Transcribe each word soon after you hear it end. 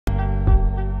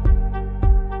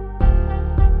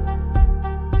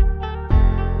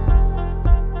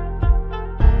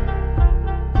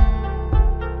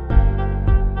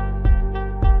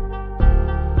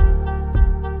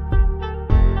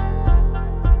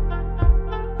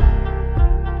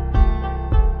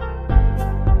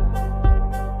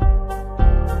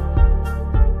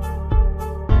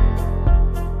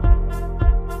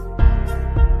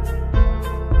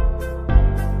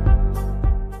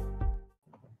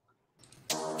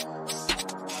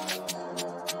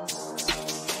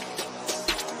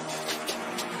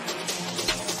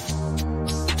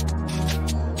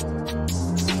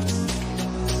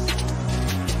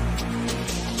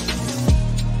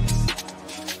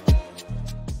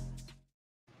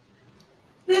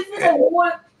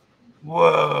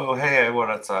Whoa, hey,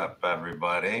 what's up,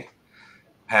 everybody?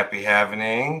 Happy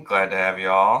Halving. Glad to have you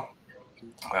all. We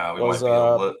might be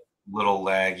a little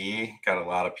laggy. Got a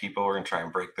lot of people. We're going to try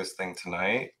and break this thing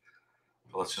tonight.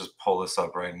 But let's just pull this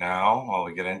up right now while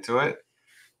we get into it.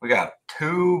 We got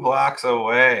 2 blocks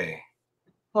away.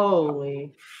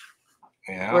 Holy.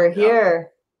 Yeah. We're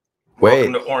here.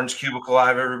 Welcome to Orange Cubicle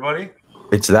Live, everybody.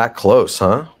 It's that close,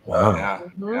 huh? Wow. Yeah.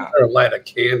 Yeah. Or light a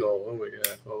candle. Oh my god.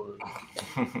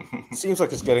 Seems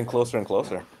like it's getting closer and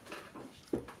closer.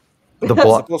 The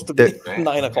block supposed to be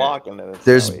 9 o'clock, and then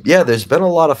there's been a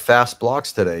lot of fast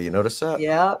blocks today. You notice that?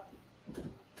 Yeah.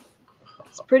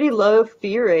 It's pretty low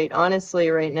fee rate, honestly,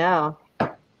 right now.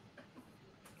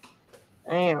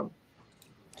 Damn.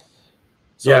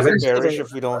 So yeah, is it bearish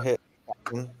if we don't hit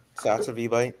sats of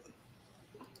e-byte?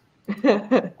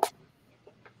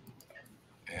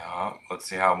 Yeah, let's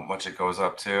see how much it goes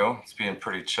up to. It's being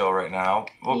pretty chill right now.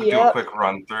 We'll do a quick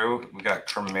run through. We got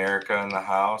Kramerica in the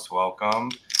house.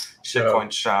 Welcome.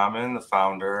 Shitcoin Shaman, the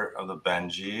founder of the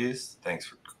Benjis. Thanks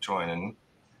for joining.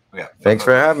 Thanks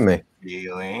for having me.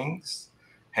 Feelings.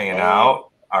 Hanging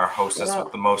out. Our hostess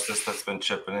with the mostest that's been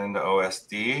chipping into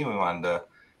OSD. We wanted to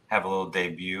have a little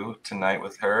debut tonight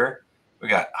with her. We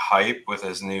got Hype with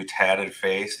his new tatted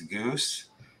face, Goose.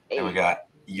 And we got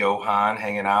Johan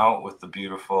hanging out with the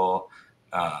beautiful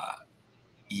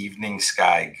evening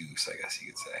sky Goose, I guess you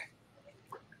could say.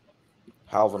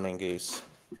 Halving Goose.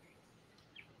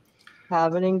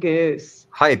 Halving Goose.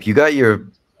 Hype, you got your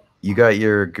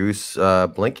Goose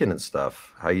blinking and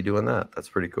stuff. How you doing that? That's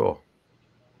pretty cool.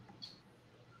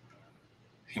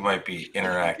 He might be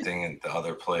interacting in the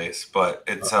other place, but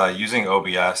it's using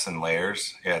OBS and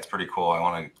layers. Yeah, it's pretty cool. I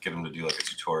want to get him to do like a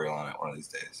tutorial on it one of these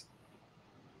days.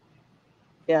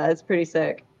 Yeah, it's pretty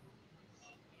sick.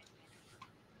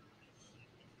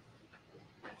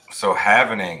 So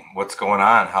Halving, what's going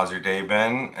on? How's your day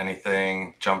been?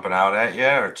 Anything jumping out at you,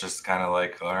 or just kind of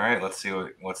like, all right, let's see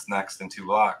what's next in 2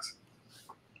 blocks?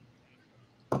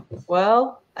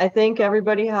 Well, I think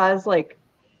everybody has like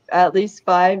at least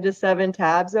 5 to 7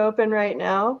 tabs open right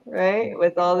now, right?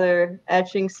 With all their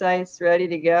etching sites ready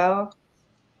to go.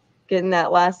 Getting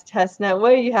that last test net. What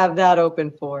do you have that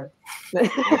open for?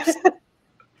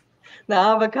 The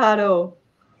avocado.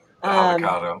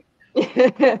 Avocado.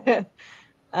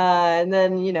 And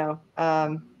then,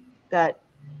 that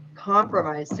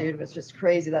compromise, dude, was just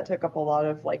crazy. That took up a lot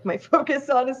of like my focus,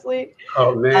 honestly.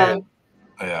 Oh man.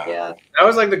 Yeah. That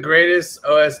was like the greatest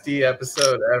OSD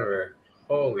episode ever.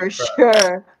 Holy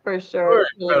crap. For sure.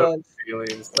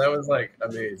 Feelings. That was like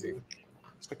amazing.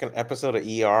 It's like an episode of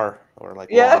ER or like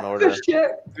Law and Order. For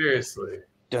sure. Seriously.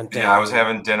 Yeah, I was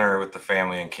having dinner with the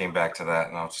family and came back to that,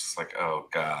 and I was just like, oh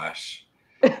gosh.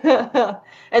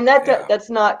 And that's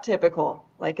not typical.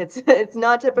 Like it's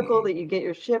not typical that you get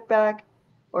your ship back,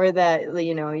 or that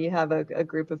you have a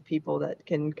group of people that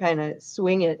can kind of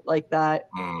swing it like that.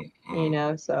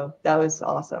 So that was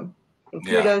awesome.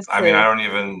 Yeah, I mean, I don't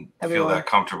even feel that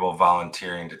comfortable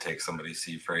volunteering to take somebody's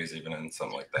seed phrase, even in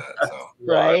something like that. So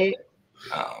right.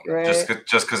 Just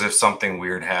because if something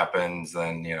weird happens,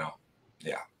 then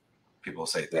people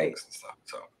say things and stuff.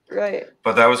 So right.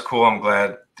 But that was cool. I'm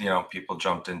glad people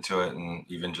jumped into it, and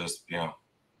even just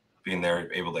being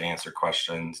there, able to answer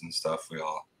questions and stuff. We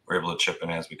all were able to chip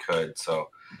in as we could. So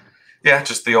yeah,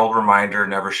 just the old reminder: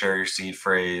 never share your seed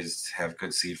phrase. Have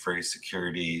good seed phrase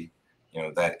security.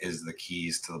 That is the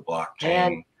keys to the blockchain.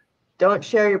 And don't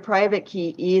share your private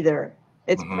key either.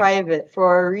 It's private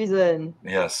for a reason.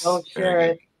 Yes. Don't share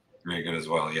it. Very good as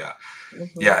well. Yeah.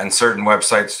 Yeah. And certain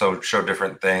websites show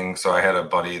different things. So I had a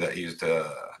buddy that used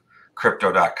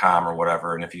crypto.com or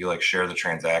whatever. And if you share the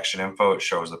transaction info, it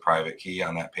shows the private key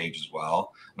on that page as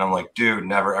well. And I'm like, dude,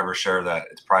 never ever share that.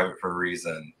 It's private for a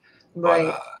reason. Right.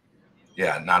 But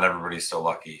yeah, not everybody's so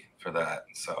lucky for that.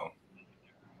 So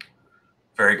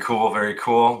very cool. Very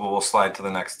cool. We'll slide to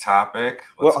the next topic.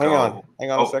 Hang on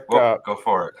a sec. Go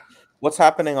for it. What's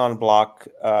happening on block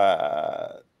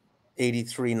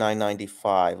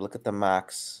 83,995? Look at the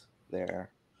max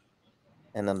there,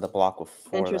 and then the block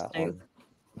before that one.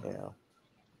 Yeah.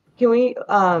 Can we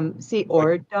see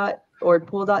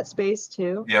ordpool.space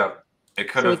too? Yeah, it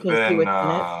could have been.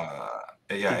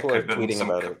 It could have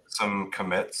been some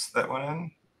commits that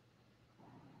went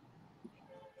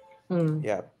in.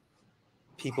 Yeah,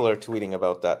 people are tweeting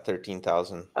about that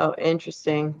 13,000. Oh,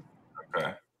 interesting.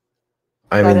 Okay.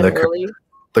 I mean, the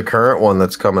current one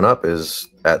that's coming up is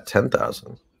at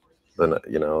 10,000. Then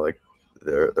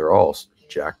they're all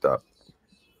jacked up.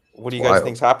 What do you guys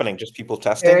think's happening? Just people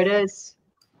testing? There it is.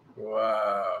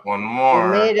 Wow. One more.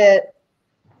 We made it.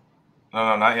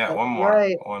 No, not yet. That's one more.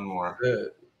 Right. One more.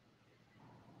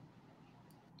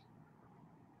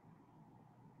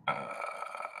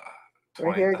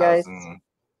 We're here, guys.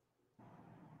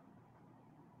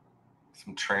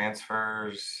 Some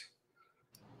transfers.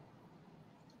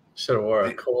 Should have wore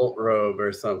a Colt robe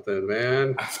or something,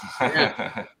 man.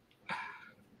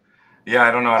 Yeah,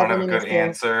 I don't know. I don't have a good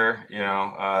answer. You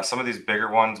know, some of these bigger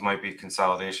ones might be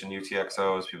consolidation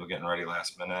UTXOs, people getting ready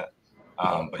last minute.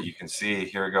 But you can see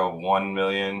here we go, 1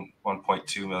 million,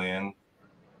 1.2 million.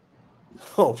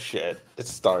 Oh shit! It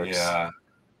starts. Yeah.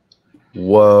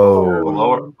 Whoa.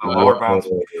 The lower bound's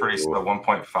pretty slow.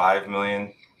 1.5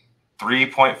 million,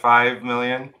 3.5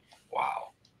 million.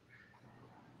 Wow.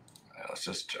 Yeah, let's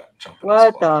just jump.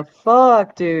 What the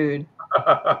fuck, dude?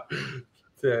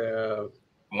 Damn.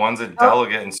 One's a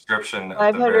delegate inscription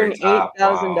at the very top.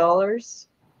 $508,000.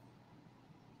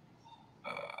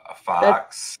 A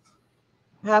fox.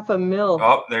 That's $500,000.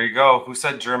 Oh, there you go. Who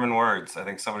said German words? I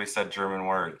think somebody said German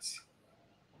words.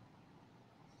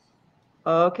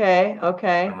 Okay. I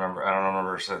don't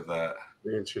remember who said that.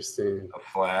 Interesting. A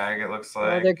flag, it looks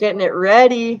like. Oh, they're getting it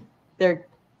ready. They're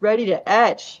ready to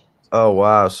etch. Oh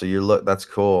wow! So you look. That's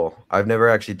cool. I've never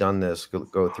actually done this.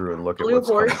 Go through and look at what's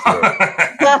coming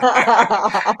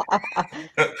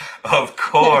through. Of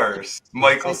course,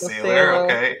 Michael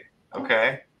Saylor.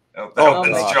 Okay.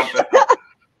 Let's jump in.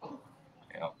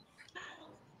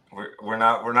 We're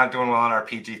not doing well on our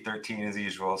PG-13 as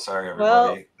usual. Sorry, everybody.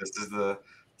 Well, this is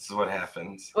what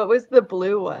happens. What was the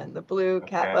blue one? The blue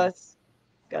cat bus.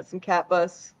 Got some cat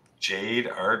bus. Jade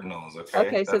Ardnals. Okay.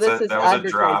 Okay, so that was a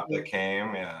drop that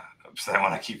came. Yeah. That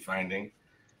one I keep finding.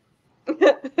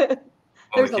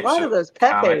 There's a lot of those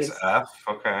Pepes. Comics F.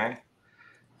 Okay.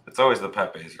 It's always the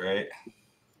Pepes, right?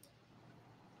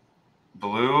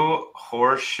 Blue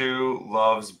Horseshoe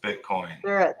loves Bitcoin.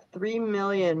 They're at 3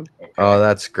 million. Okay. Oh,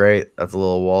 that's great. That's a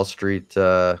little Wall Street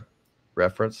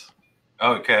reference.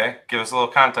 Okay. Give us a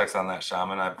little context on that,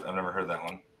 Shaman. I've never heard that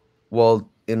one. Well,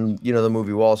 in the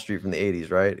movie Wall Street from the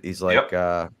 80s, right? He's like,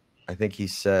 I think he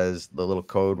says the little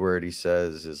code word he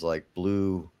says is like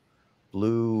blue.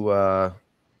 What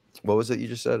was it you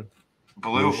just said?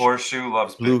 Blue Horseshoe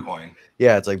loves Bitcoin.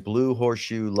 Yeah, it's like Blue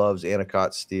Horseshoe loves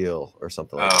Anacott Steel or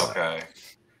something like that. Okay.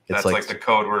 That's like the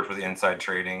code word for the inside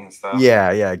trading and stuff.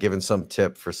 Yeah, giving some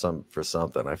tip for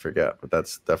something. I forget, but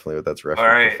that's definitely what that's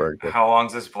referring to. How long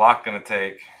is this block gonna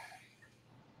take?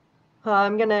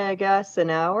 I'm gonna guess an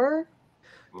hour.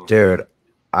 Dude,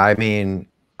 I mean,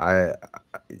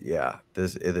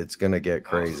 it's gonna get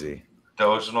crazy.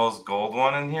 Doginal's gold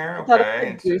one in here.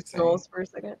 Okay. For a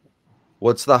second.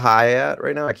 What's the high at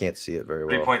right now? I can't see it very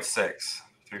well. 3.6.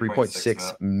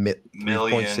 3.6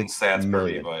 million sats per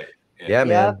VByte. Yeah,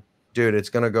 man. Dude, it's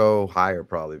gonna go higher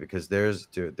probably because there's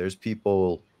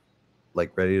people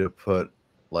like ready to put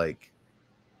like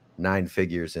 9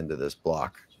 figures into this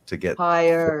block to get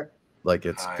higher. Like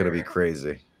it's gonna be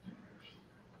crazy.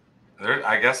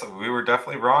 I guess we were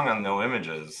definitely wrong on no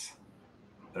images.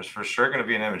 There's for sure going to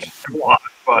be an image.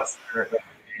 Blockbuster.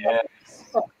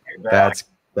 Yes.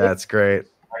 That's great.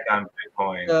 Right on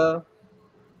Bitcoin.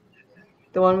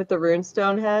 The one with the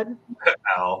runestone head.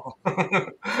 Ow.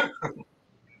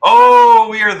 Oh,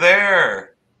 we are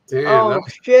there. Damn,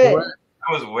 shit.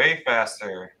 That was way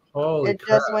faster. Holy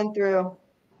crap. Just went through.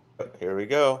 Here we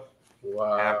go.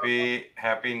 Wow. Happy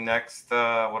next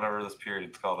whatever this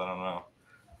period's called. I don't know.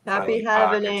 Happy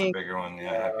Halving. A bigger one.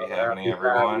 Yeah, happy Halving,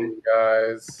 everyone.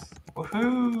 Guys.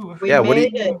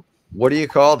 Woohoo. What do you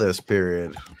call this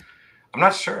period? I'm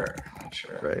not sure.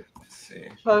 Right. Let's see.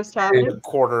 Post Halving.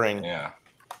 Quartering. Yeah.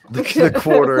 The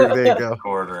quartering. There you go.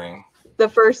 Quartering. The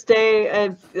first day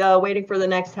of waiting for the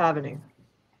next Halving.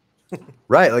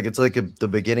 Right. Like it's like the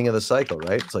beginning of the cycle,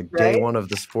 right? It's like day 1 of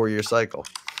this 4-year cycle.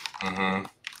 Mm-hmm.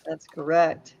 That's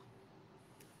correct.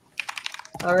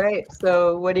 All right.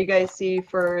 So what do you guys see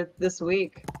for this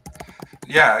week?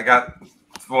 Yeah,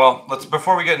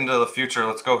 before we get into the future,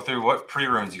 let's go through what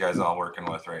pre-runes you guys all working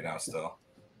with right now still.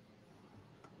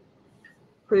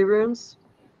 Pre-runes?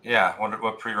 Yeah,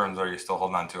 what pre-runes are you still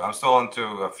holding on to? I'm still onto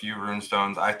a few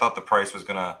runestones. I thought the price was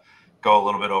gonna go a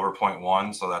little bit over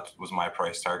 0.1, so that was my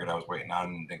price target I was waiting on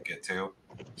and didn't get to.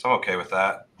 So I'm okay with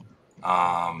that.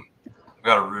 We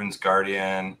got a Runes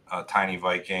Guardian, a Tiny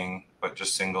Viking, but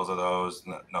just singles of those,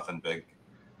 nothing big.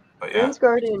 But yeah. Runes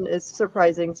Guardian is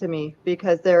surprising to me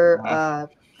because they're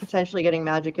potentially getting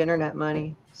Magic Internet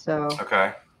money. So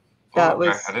okay. I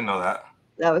didn't know that.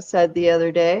 That was said the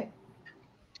other day.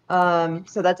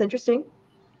 So that's interesting.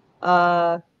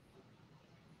 I'm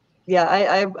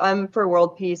for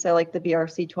world peace. I like the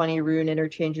BRC20 rune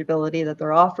interchangeability that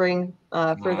they're offering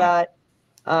for that.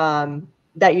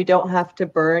 That you don't have to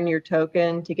burn your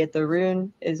token to get the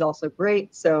rune is also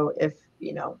great. So if,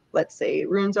 let's say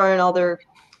runes aren't all their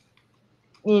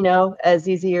you know, as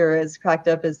easy or as cracked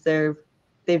up as they've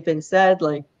been said,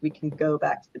 like we can go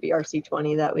back to the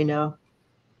BRC20 that we know.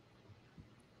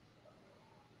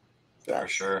 So for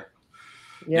sure.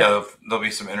 Yep. Yeah, there'll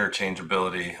be some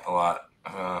interchangeability a lot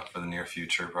for the near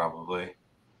future, probably.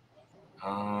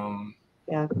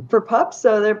 Yeah, for pups,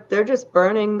 so they're just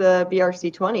burning the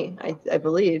BRC20, I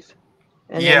believe,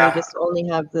 and then they just only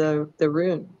have the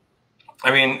rune.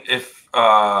 I mean, if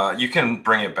you can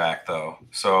bring it back though,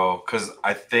 so because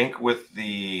I think with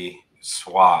the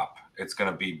swap, it's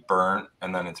going to be burnt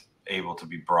and then it's able to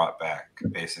be brought back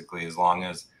basically, as long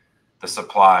as the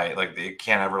supply, like they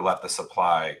can't ever let the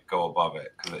supply go above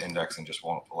it because the indexing just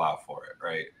won't allow for it,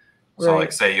 right? So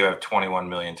like say you have 21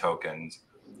 million tokens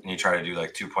and you try to do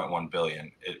like 2.1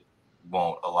 billion, it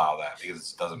won't allow that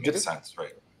because it doesn't make sense,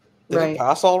 right? Did it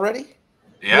pass already?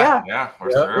 Yeah,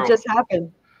 we're through. It just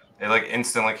happened. It like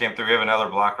instantly came through. We have another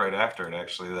block right after it,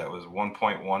 actually. That was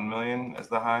 1.1 million as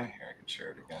the high. Here, I can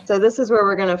share it again. So this is where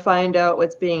we're going to find out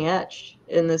what's being etched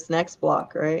in this next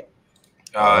block, right?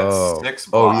 It's 6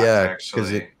 blocks,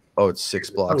 actually. It's 6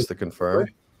 blocks to confirm.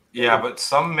 Yeah, but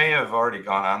some may have already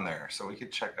gone on there, so we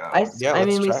could check out. I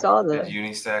mean, we saw the... Did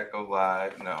Unistack go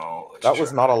live? No. That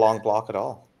was not a long block at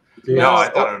all. No, I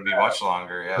thought it would be much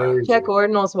longer, yeah. Check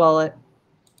Ordinal's wallet.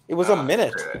 It was a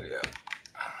minute. Great idea.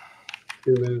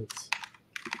 2 minutes.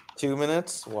 2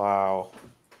 minutes? Wow.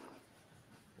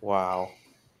 Wow.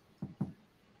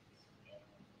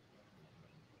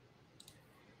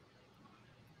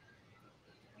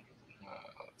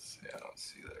 Let's see. I don't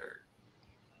see there.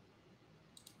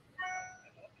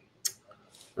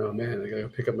 Oh man, I gotta go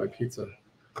pick up my pizza.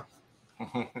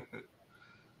 I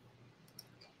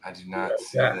do not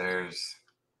see theirs.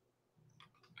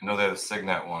 I know they have a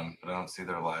Signet one, but I don't see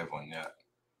their live one yet.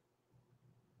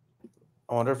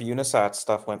 I wonder if Unisat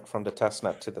stuff went from the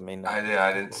testnet to the mainnet.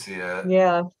 I didn't see it.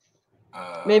 Yeah.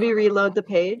 Maybe reload the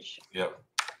page. Yep.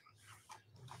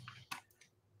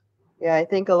 Yeah, I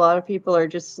think a lot of people are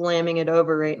just slamming it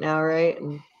over right now, right?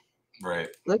 And right.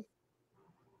 Look.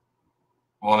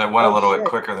 Well, and it went a little bit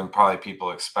quicker than probably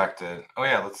people expected. Oh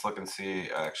yeah, let's look and see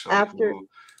actually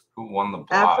who won the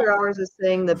block. After Hours is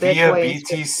saying the via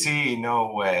BTC.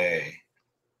 No way.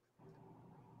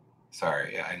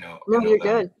 Sorry, yeah, I know. No, you're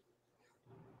good.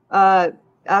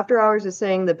 After Hours is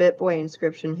saying the BitBoy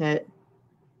inscription hit.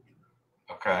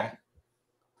 Okay.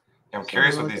 Yeah, I'm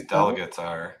curious what these delegates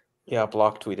are. Yeah,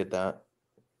 Block tweeted that.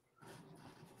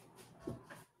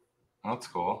 That's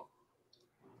cool.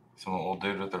 Some old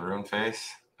dude with the rune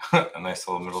face. A nice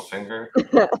little middle finger.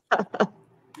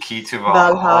 Key to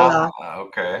Valhalla.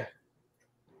 Okay.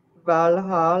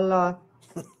 Valhalla.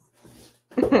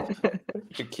 You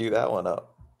should cue that one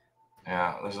up.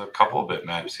 Yeah, there's a couple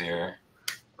bitmaps here.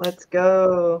 Let's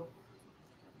go.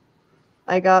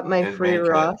 I got my free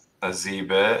Ross. A Z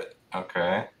bit.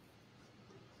 Okay.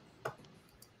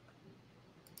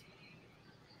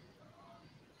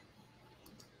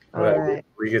 All right.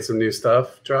 We get some new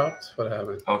stuff dropped. What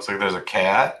happened? Oh, looks like there's a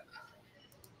cat.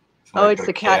 It's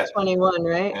the cat 21,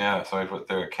 right? Yeah, somebody put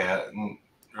their cat in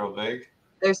real big.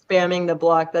 They're spamming the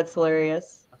block. That's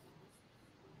hilarious.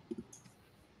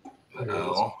 The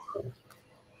L.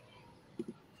 A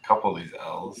couple of these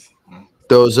L's.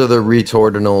 Those are the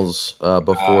retordinals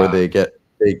before they get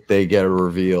a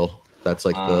reveal. That's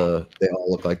like they all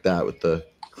look like that with the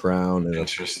crown. And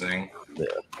interesting. Yeah.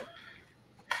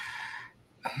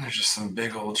 And there's just some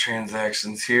big old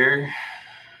transactions here.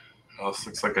 Oh, this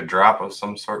looks like a drop of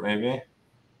some sort, maybe.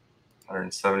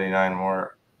 179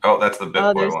 more. Oh, that's the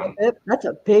BitBoy one. That's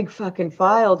a big fucking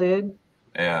file, dude.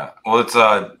 Yeah. Well, it's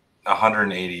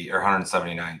 180 or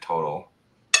 179 total.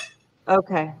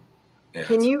 Okay. Yeah,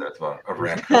 Can you? That's about a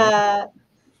record.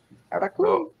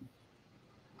 Cool.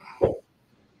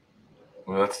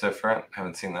 Well, that's different.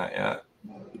 Haven't seen that yet.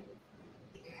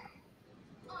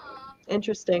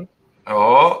 Interesting.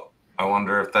 Oh, I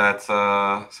wonder if that's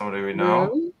somebody we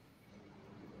know.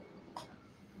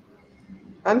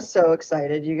 I'm so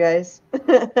excited, you guys.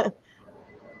 This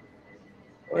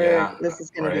is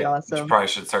going to be awesome. You probably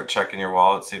should start checking your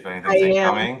wallet, see if anything's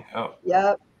incoming. Oh,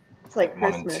 yep. It's like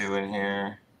 1 Christmas. and 2 in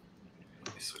here.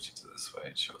 Let me switch it to this way.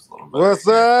 It shows a little bit. What's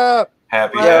up?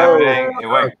 Happy having it.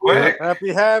 Went quick.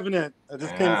 Happy having it. I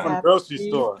just came from the grocery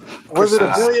store. Was it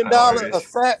 $1 billion a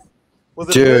set? Was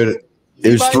it dude?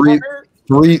 It was 3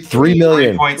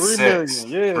 million. 3.6.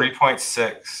 Yeah.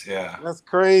 3.6. Yeah. That's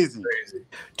crazy.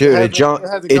 Dude, it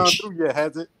hasn't gone through yet,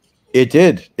 has it? It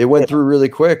did. It went through really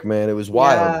quick, man. It was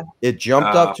wild. Yeah. It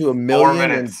jumped up to 1 million 4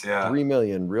 minutes, and 3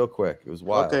 million real quick. It was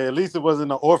wild. Okay, at least it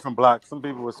wasn't an orphan block. Some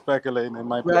people were speculating it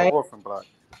might be an orphan block.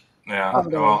 Yeah.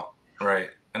 Well, right.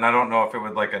 And I don't know if it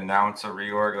would like announce a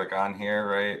reorg like on here,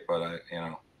 right? But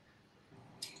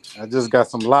I just got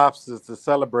some lobsters to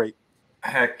celebrate.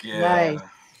 Heck yeah.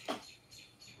 Nice.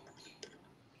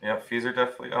 Yeah, fees are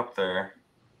definitely up there.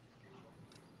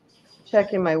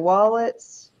 Checking my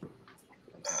wallets.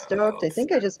 Stoked. I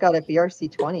think I just got a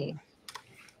BRC20.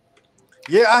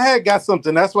 Yeah, I had got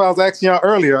something. That's why I was asking y'all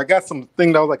earlier. I got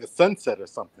something that was like a sunset or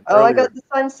something. Oh, I got the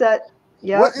sunset.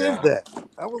 Yeah. What is that?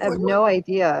 I have no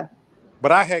idea.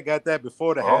 But I had got that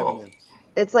before the Halving.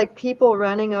 It's like people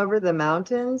running over the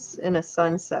mountains in a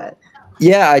sunset.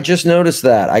 Yeah, I just noticed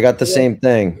that. I got the same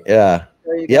thing. Yeah.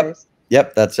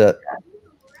 Yep, that's it.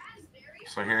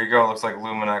 So here you go. Looks like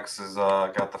Luminex has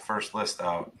got the first list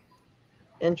out.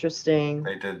 Interesting.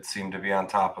 They did seem to be on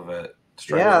top of it.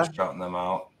 Strider's shouting them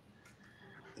out.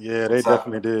 Yeah, they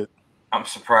definitely did. I'm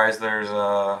surprised there's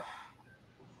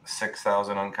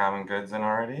 6,000 uncommon goods in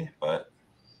already, but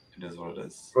it is what it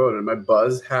is. Bro, did my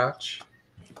buzz hatch?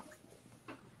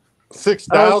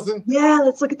 6,000? Yeah,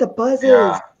 let's look at the buzzes.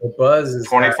 Yeah. The buzz is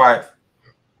 25.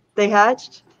 They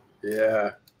hatched?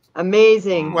 Yeah.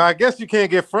 Amazing. Well, I guess you can't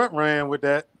get front ran with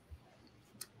that.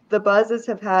 The buzzes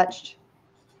have hatched.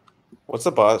 What's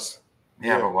the buzz?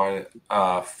 Yeah, but why?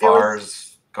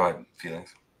 Fars. Go ahead,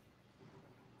 feelings.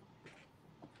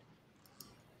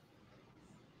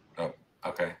 Oh,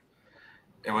 okay.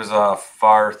 It was a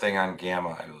FAR thing on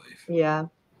Gamma, I believe. Yeah.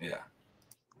 Yeah.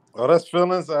 Oh, that's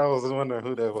feelings? I was wondering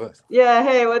who that was. Yeah,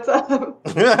 hey, what's up? Oh,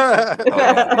 yeah.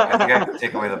 I think I can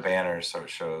take away the banners so it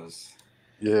shows.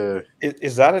 Yeah.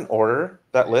 Is that in order,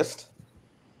 that list?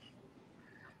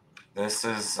 This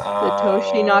is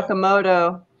Satoshi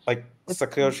Nakamoto. Like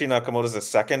Satoshi Nakamoto's the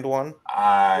second one?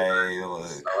 I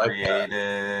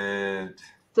created.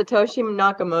 Satoshi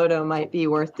Nakamoto might be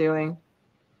worth doing.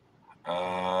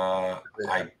 I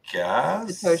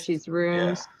guess. Satoshi's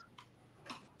runes.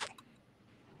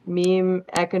 Meme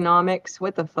economics.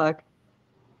 What the fuck?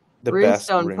 The best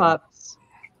Runestone rune. pups.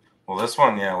 Well, this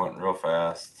one, went real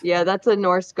fast. Yeah, that's a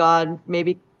Norse god.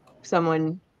 Maybe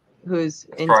someone who's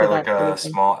It's into probably that like sort a of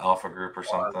thing. small alpha group or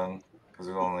something. Because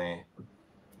we only.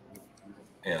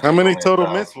 Yeah. How many only total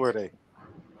 1,000. mints were they?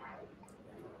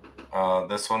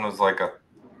 This one was like a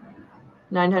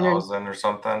 900 or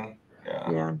something.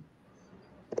 Yeah. Yeah.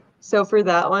 So for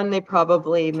that one, they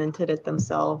probably minted it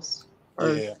themselves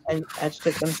or and etched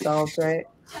it themselves, right?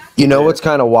 You know what's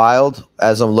kind of wild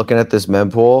as I'm looking at this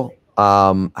mempool?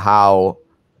 How,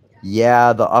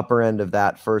 the upper end of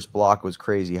that first block was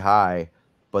crazy high,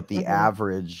 but the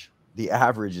average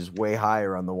is way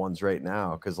higher on the ones right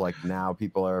now because like now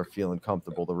people are feeling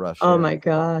comfortable to rush. Oh my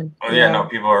god. Oh yeah, no,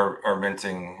 people are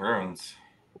minting runes.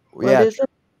 What is it?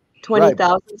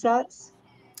 20,000 sats?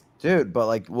 Dude, but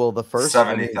like, well, the first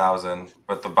 70,000,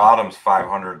 but the bottom's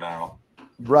 500 now.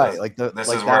 Right, This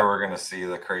is where we're gonna see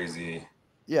the crazy.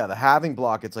 Yeah, the halving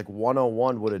block, it's like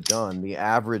 101 would have done. The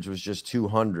average was just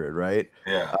 200, right?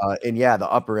 Yeah. And yeah, the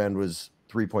upper end was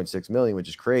 3.6 million, which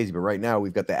is crazy. But right now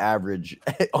we've got the average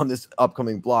on this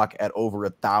upcoming block at over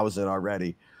 1,000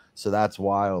 already. So that's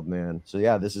wild, man. So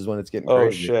yeah, this is when it's getting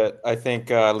crazy. Oh shit! I think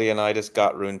Leonidas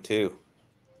got rune 2.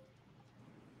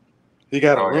 He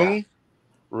got a rune? Yeah.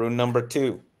 Rune number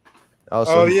 2.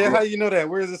 Oh yeah, how you know that?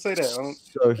 Where does it say that?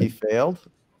 So he failed?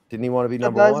 Didn't he want to be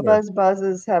number 1? The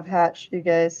buzzes have hatched, you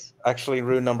guys. Actually,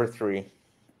 rune number 3.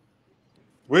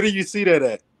 Where do you see that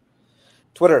at?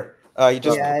 Twitter. You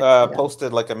just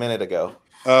posted like a minute ago.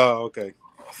 Oh, okay.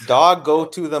 Dog go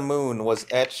to the moon was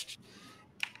etched.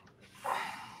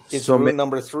 It's rune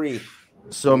number 3.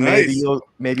 So maybe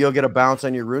you'll get a bounce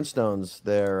on your runestones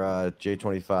there,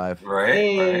 J25.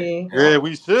 Right. Yeah,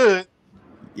 we should.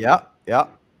 Yeah.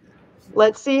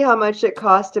 Let's see how much it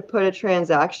costs to put a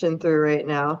transaction through right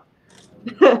now.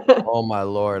 Oh my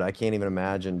lord, I can't even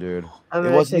imagine, dude.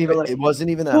 It wasn't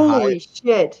even that Holy high. Holy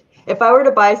shit. If I were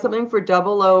to buy something for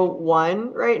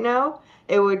 001 right now,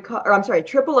 it would or I'm sorry,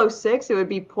 0006, it would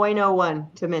be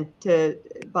 0.01 to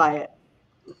buy it.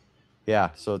 Yeah,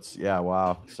 so it's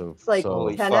wow. So it's like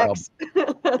 10x.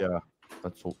 Yeah.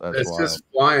 That's it's wild. just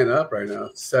flying up right now.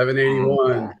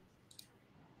 781.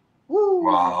 Woo.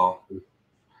 Wow.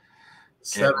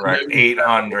 Get right,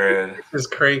 800. Just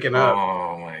cranking up.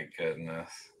 Oh my goodness.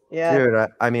 Yeah, dude.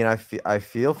 I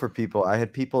feel for people. I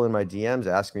had people in my DMs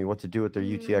asking me what to do with their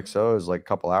UTXOs like a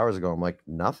couple hours ago. I'm like,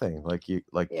 nothing. You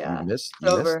missed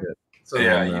it. So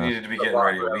yeah, you needed to be getting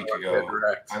ready a week ago.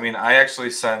 I mean, I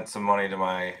actually sent some money to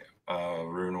my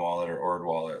Rune wallet or Ord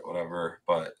wallet, whatever.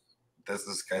 But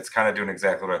it's kind of doing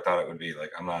exactly what I thought it would be.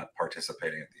 Like, I'm not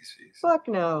participating at these fees. Fuck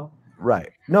no.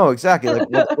 Right. No, exactly. Like,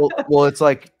 it's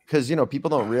like because people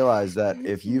don't realize that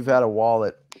if you've had a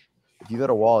wallet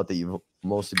that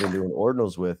mostly been doing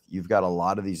ordinals with, you've got a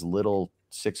lot of these little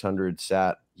 600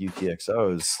 sat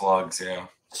UTXOs slugs. Yeah.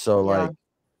 So like,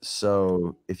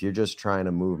 so if you're just trying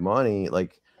to move money,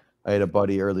 like I had a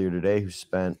buddy earlier today who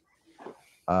spent,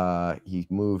 he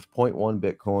moved 0.1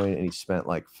 Bitcoin and he spent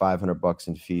like $500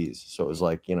 in fees. So it was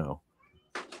like, you know,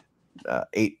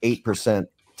 8%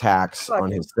 tax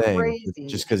on his thing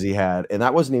just because he had, and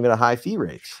that wasn't even a high fee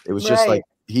rate. It was just like,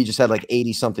 he just had like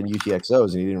 80 something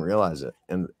UTXOs and he didn't realize it.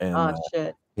 And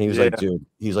shit. He was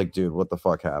like, dude, what the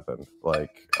fuck happened?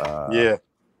 Like, yeah.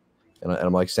 And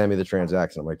I'm like, send me the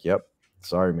transaction. I'm like, yep.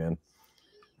 Sorry, man.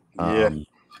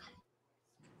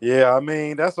 Yeah, I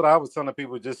mean, that's what I was telling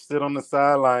people. Just sit on the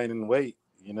sideline and wait.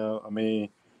 You know, I mean,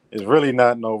 it's really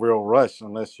not no real rush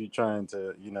unless you're trying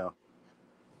to, you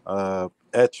know,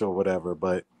 etch or whatever.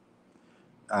 But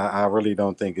I really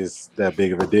don't think it's that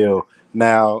big of a deal.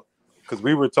 Now, because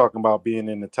we were talking about being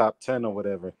in the top 10 or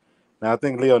whatever. Now, I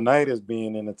think Leonidas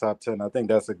being in the top 10, I think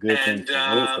that's a good thing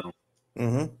for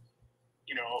wisdom.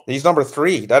 You know, he's number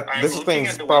 3. This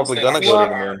thing's probably gonna go to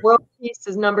the moon. World Peace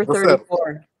is number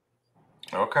 34.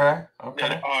 Okay.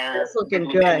 That's looking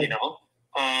good. You know,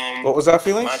 what was that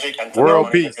feeling?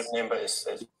 World Peace.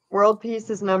 World Peace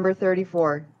is number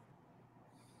 34.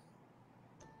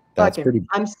 That's pretty.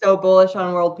 I'm so bullish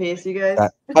on World Peace, you guys.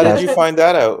 How did you find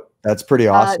that out? That's pretty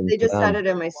awesome. They just had it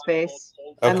in my space.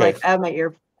 I'm like, I have my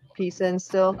earpiece in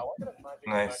still.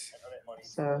 Nice.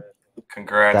 So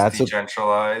congrats,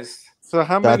 decentralized. So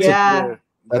how many?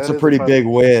 That's a pretty big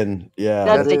win. Yeah,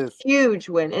 that's a huge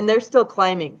win, and they're still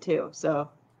climbing too. So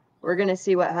we're gonna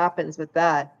see what happens with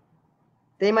that.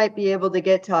 They might be able to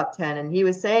get top 10, and he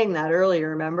was saying that earlier.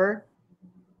 Remember,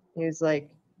 he was like,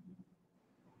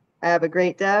 "I have a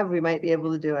great dev. We might be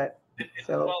able to do it."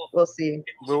 So we'll see.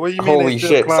 But what do you mean? Holy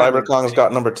shit! CyberKong's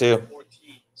got number 2.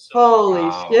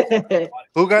 Holy shit!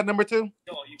 Who got number 2?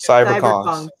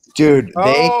 CyberKong. Dude,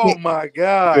 oh my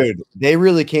god! Dude, they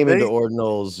really came into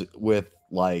ordinals with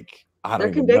like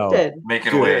they're convicted,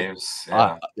 making waves.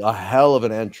 Yeah. A hell of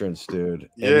an entrance, dude.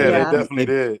 Yeah, they definitely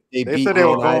did. They said they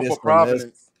were going for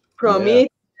Providence. Prometheus.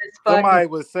 Somebody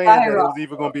was saying that it was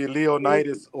either going to be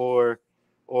Leonidas or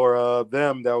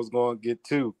them that was going to get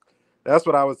 2. That's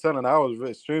what I was telling. I was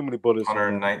extremely bullish.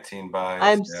 119 buys.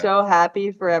 I'm so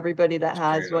happy for everybody that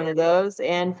has one of those,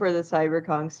 and for the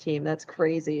CyberKong's team. That's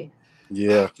crazy.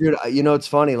 Yeah, dude. You know, it's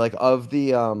funny. Like of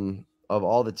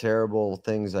all the terrible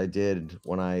things I did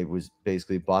when I was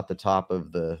basically bought the top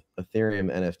of the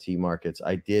Ethereum NFT markets,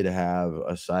 I did have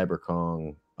a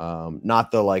CyberKong. Not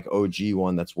the like OG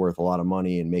one that's worth a lot of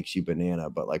money and makes you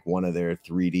banana, but like one of their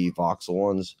 3D voxel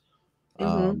ones.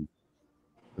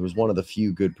 It was one of the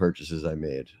few good purchases I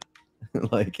made,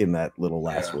 like in that little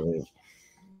last wave.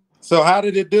 So how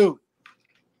did it do?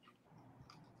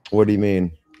 What do you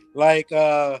mean? Like,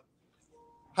 how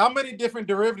many different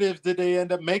derivatives did they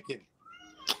end up making?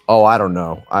 Oh, I don't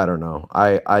know.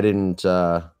 I didn't.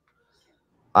 I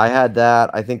had that.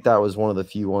 I think that was one of the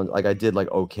few ones. Like I did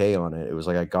like okay on it. It was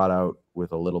like I got out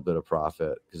with a little bit of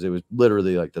profit because it was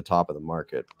literally like the top of the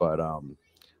market. But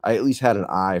I at least had an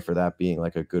eye for that being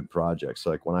like a good project.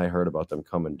 So like when I heard about them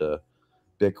coming to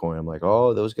Bitcoin, I'm like,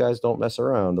 oh, those guys don't mess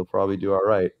around. They'll probably do all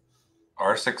right.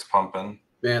 R6 pumping.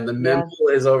 Man, the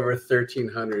mempool is over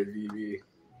 1,300 VV.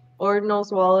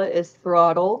 Ordinal's wallet is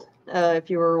throttled. If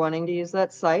you were wanting to use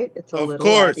that site, it's a little. Of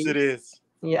course laggy. it is.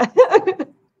 Yeah.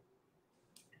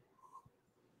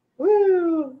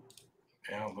 Woo.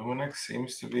 Yeah, Luminix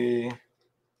seems to be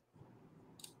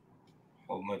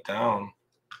holding it down.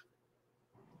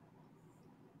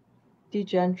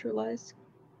 Decentralized.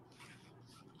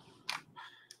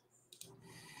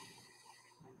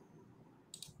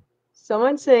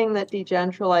 Someone's saying that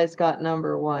decentralized got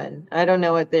number 1. I don't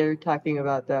know what they're talking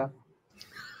about though.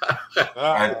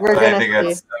 I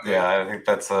think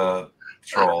that's a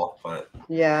troll, but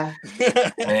yeah,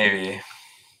 maybe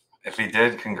if he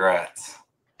did, congrats.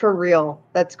 For real,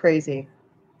 that's crazy.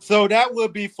 So that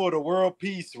would be for the world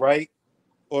peace, right?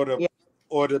 Or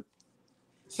the.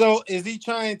 So is he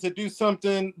trying to do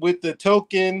something with the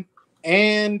token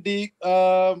and the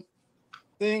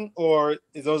thing, or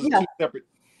is those 2 separate?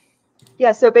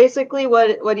 Yeah, so basically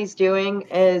what he's doing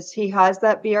is he has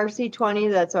that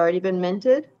BRC20 that's already been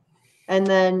minted, and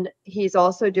then he's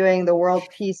also doing the world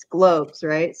peace globes,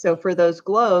 right? So for those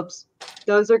globes,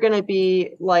 those are going to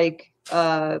be like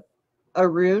a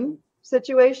rune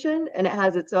situation, and it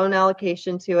has its own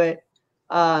allocation to it.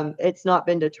 It's not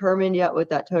been determined yet what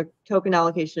that token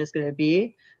allocation is going to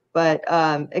be, but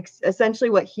essentially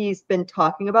what he's been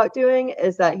talking about doing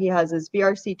is that he has his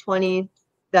BRC20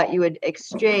 that you would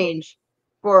exchange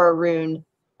for a rune,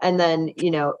 And then,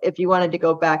 if you wanted to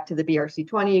go back to the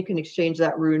BRC20, you can exchange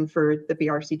that rune for the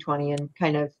BRC20 and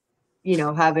kind of,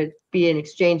 have it be an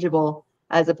exchangeable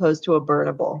as opposed to a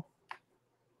burnable.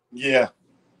 Yeah.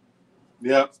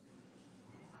 Yep.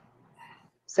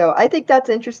 So I think that's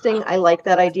interesting. I like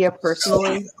that idea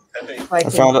personally. If I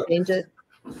can change it.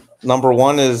 Number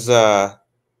 1 is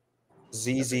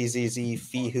ZZZZ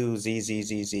Fihu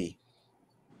ZZZZ.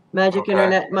 Magic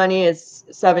Internet Money is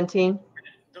 17.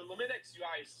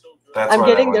 I'm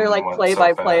getting their like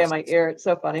play-by-play in my ear. It's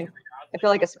so funny. I feel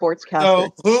like a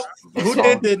sportscaster. So who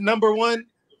did the number 1?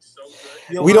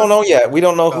 We don't know yet. We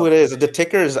don't know who it is. The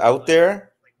ticker is out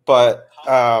there, but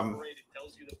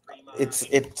it's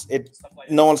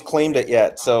no one's claimed it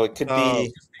yet, so it could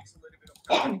be.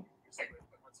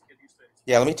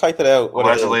 Yeah, let me type it out.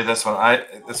 Allegedly, this one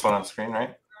on screen,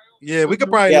 right? Yeah, we could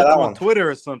probably look on Twitter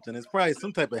or something. It's probably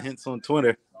some type of hints on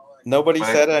Twitter. Nobody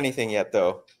said anything yet,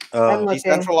 though.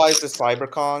 Decentralized is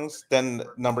CyberKongs. Then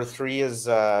number 3 is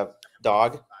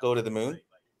Dog Go to the Moon.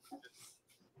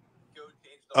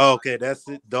 Oh, okay, that's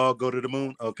it. Dog Go to the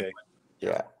Moon. Okay.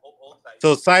 Yeah.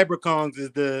 So CyberKongs is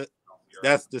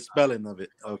that's the spelling of it.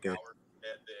 Okay.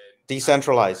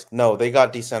 Decentralized. No, they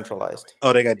got decentralized.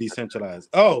 Oh, they got decentralized.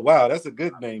 Oh, wow, that's a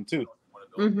good name too.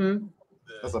 Mm-hmm.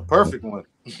 That's a perfect one.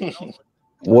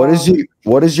 What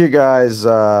is your guys'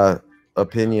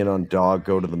 opinion on Dog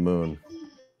Go to the Moon?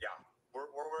 We're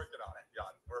working on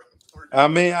it. I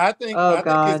mean, I think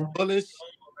it's bullish.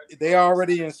 They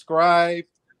already inscribed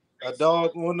a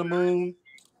dog on the moon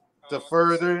to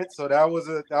further it, so that was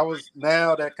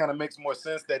now that kind of makes more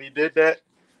sense that he did that.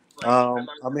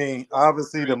 I mean,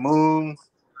 obviously the moon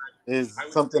is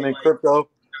something in crypto,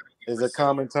 is a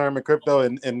common term in crypto,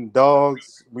 and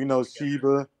dogs, we know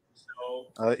Shiba,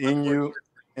 Inu,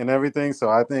 and everything. So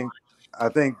I think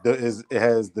it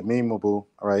has the memeable,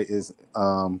 right? It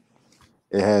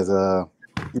has I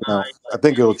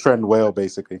think it'll trend well,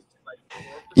 basically.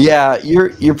 Yeah,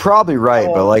 you're probably right,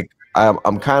 but like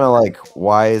I'm kind of like,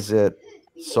 why is it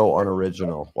so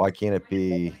unoriginal? Why can't it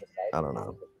be? I don't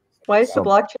know. Why is the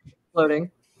blockchain floating?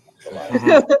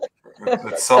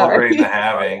 It's celebrating the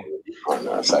halving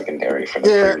on secondary for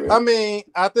the I mean,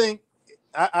 I think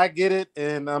I get it,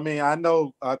 and I mean,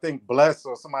 I think Bless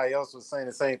or somebody else was saying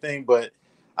the same thing, but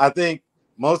I think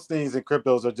most things in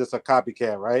cryptos are just a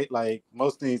copycat, right? Like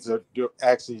most things are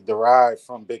actually derived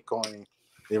from Bitcoin.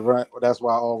 That's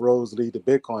why all roads lead to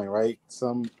Bitcoin, right?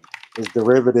 Some is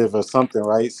derivative or something,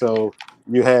 right? So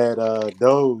you had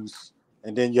Doge,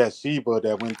 and then you had Shiba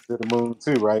that went to the moon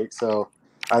too, right? So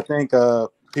I think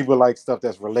people like stuff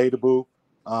that's relatable.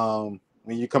 When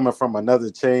you're coming from another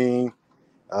chain,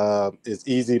 it's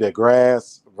easy to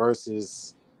grasp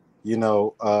versus,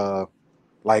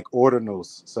 like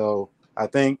ordinals. So I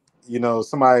think,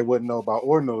 somebody wouldn't know about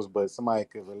ordinals, but somebody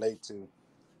could relate to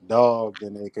Dog,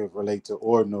 then they could relate to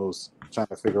ordinals, trying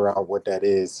to figure out what that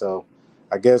is. So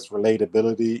I guess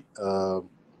relatability,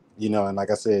 and like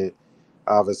I said,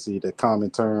 obviously the common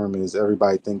term is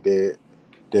everybody think that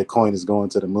their coin is going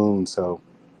to the moon. So,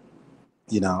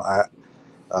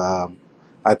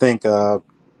 I think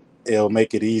it'll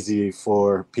make it easy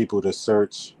for people to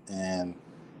search and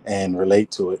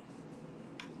relate to it.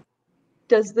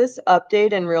 Does this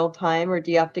update in real time, or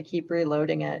do you have to keep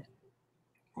reloading it?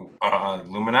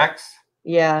 Luminex?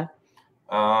 Yeah.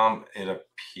 It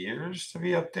appears to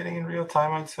be updating in real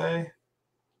time, I'd say.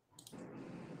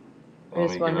 Let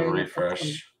me give it a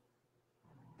refresh.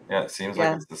 Yeah, it seems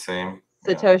like it's the same.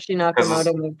 Satoshi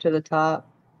Nakamoto moved to the top.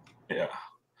 Yeah.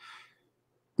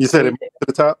 You said it moved to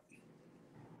the top?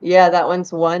 Yeah, that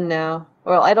one's 1 now.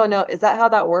 Well, I don't know. Is that how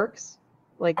that works?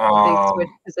 Like they switch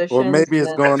positions? Or maybe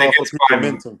it's going off of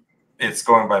momentum. It's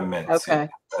going by mints. Okay. Yeah.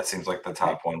 That seems like the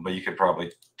top one, but you could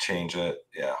probably change it.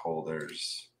 Yeah,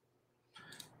 holders.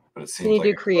 But it seems Can you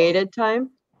do created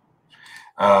time?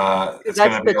 It's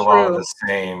going to be a lot of the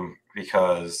same,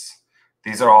 because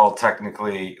these are all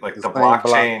technically like the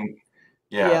blockchain.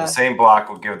 The same block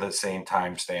will give the same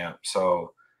timestamp.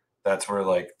 So that's where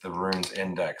like the runes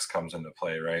index comes into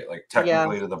play, right? Like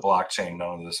technically to the blockchain,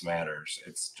 none of this matters.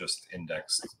 It's just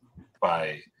indexed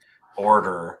by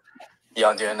order.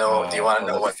 Yeah, do you want to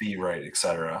know what fee rate,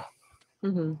 etc.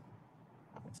 Mm-hmm.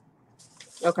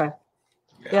 Okay.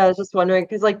 Yeah, I was just wondering,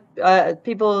 because like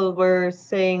people were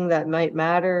saying that might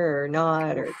matter or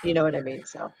not, or you know what I mean.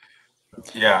 So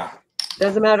yeah,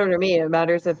 doesn't matter to me. It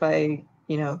matters if I,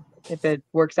 if it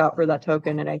works out for that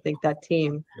token, and I think that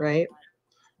team, right?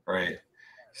 Right.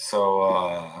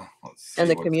 So let's see. And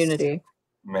the community.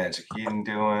 Magic Eden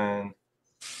doing.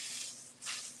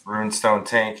 Runestone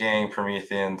tanking,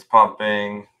 Promethean's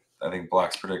pumping. I think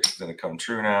Block's prediction is going to come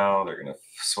true now. They're going to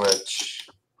switch.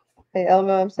 Hey,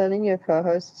 Elmo, I'm sending you a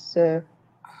co-host so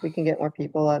we can get more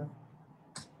people up.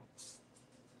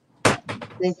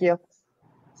 Thank you.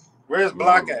 Where's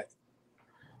Block at?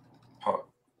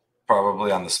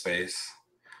 Probably on the space.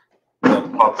 The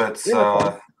puppets.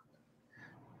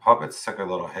 Puppets took a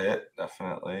little hit,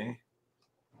 definitely.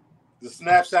 The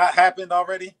snapshot happened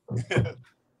already?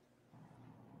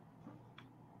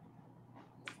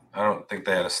 I don't think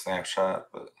they had a snapshot,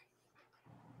 but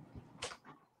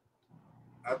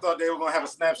I thought they were gonna have a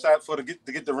snapshot to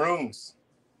get the runes.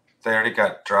 They already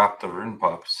got dropped the rune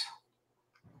pups.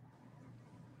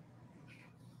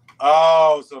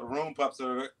 Oh, so the rune pups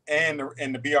are and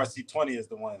the BRC20 is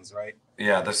the ones, right?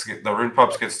 Yeah, the rune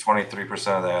pups gets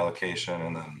 23% of the allocation,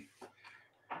 and then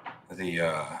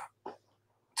the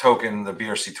token, the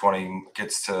BRC20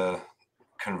 gets to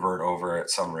convert over at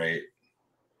some rate.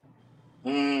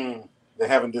 They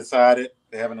haven't decided.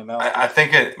 They haven't announced. I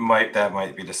think that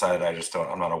might be decided.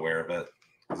 I'm not aware of it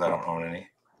because I don't own any.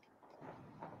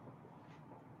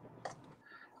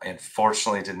 I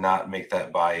unfortunately did not make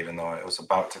that buy, even though I was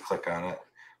about to click on it.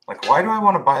 Like, why do I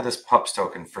want to buy this pups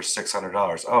token for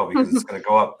 $600? Oh, because it's going to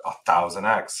go up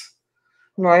 1,000x.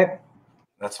 Right.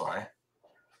 That's why.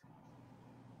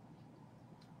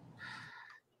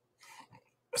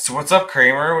 So what's up,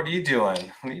 Kramer? What are you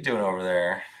doing? What are you doing over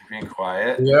there? Being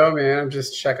quiet? Yo, man, I'm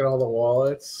just checking all the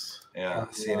wallets. Yeah,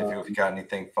 seeing if you got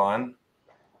anything fun.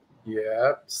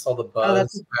 Yeah, saw the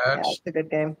Buzz patch. Yeah, it's a good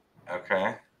game.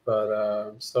 Okay.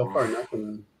 But so far,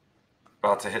 nothing.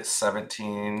 About to hit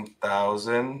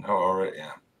 17,000. Oh,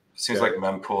 yeah. Seems like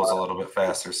mempool is a little bit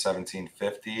faster.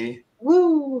 1750.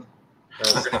 Woo!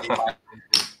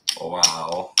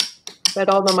 Wow. Bet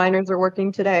all the miners are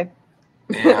working today.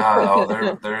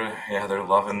 Yeah, they're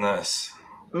loving this.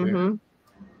 Mm-hmm.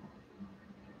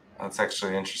 That's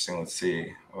actually interesting. Let's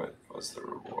see. What was the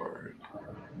reward?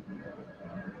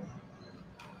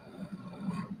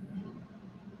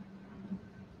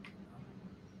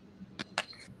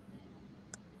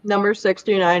 Number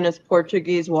 69 is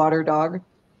Portuguese water dog.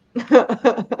 Oh,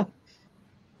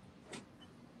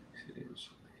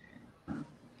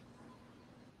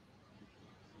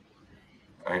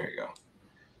 here we go.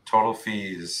 Total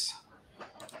fees.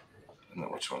 And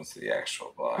then which one's the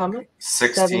actual block? How much?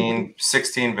 16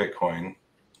 Bitcoin.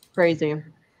 Crazy.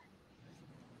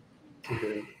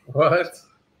 What?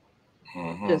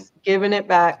 Mm-hmm. Just giving it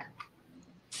back.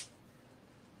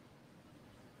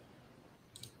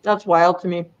 That's wild to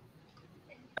me.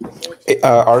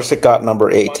 Arsic got number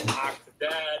 8.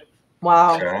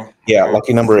 Wow. Okay. Yeah,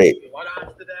 lucky number 8.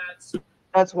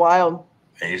 That's wild.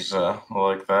 Asia, I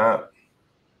like that.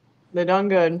 They done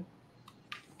good.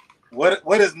 What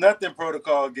does Nothing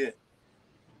Protocol get?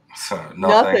 So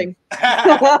nothing.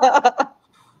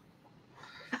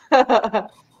 Yeah,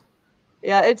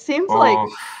 it seems like.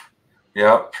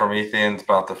 Yep, Promethean's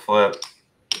about to flip.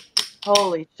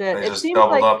 Holy shit! They It just seems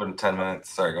doubled like up in 10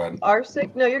 minutes. Sorry, go ahead.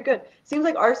 R6. No, you're good. Seems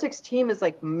like R6 team is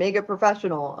like mega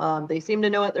professional. They seem to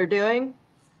know what they're doing.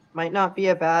 Might not be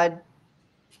a bad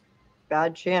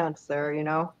chance there, you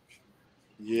know.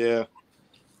 Yeah.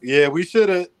 We should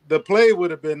have. The play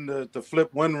would have been to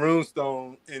flip one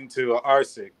runestone into an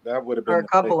Arsic. That would have been Or a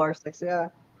couple R6, yeah.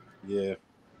 Yeah.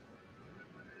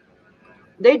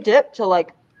 They dipped to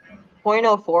like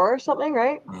 0.04 or something,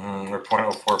 right? Or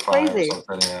 0.045 Crazy. or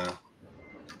something. Yeah.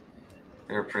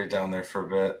 They were pretty down there for a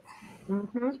bit.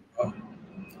 Mm-hmm.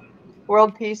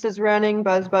 World Peace is running.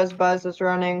 Buzz is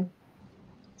running.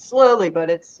 Slowly, but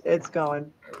it's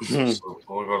going. So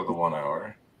we'll go to the 1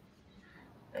 hour.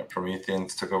 Yeah,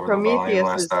 Prometheans took over Prometheus the volume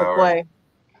last is the hour. play.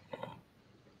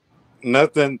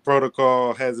 Nothing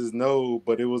Protocol has his node,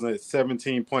 but it was at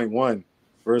 17.1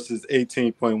 versus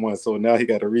 18.1. So now he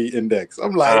got to re-index.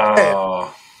 I'm like,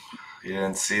 oh, you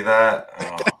didn't see that?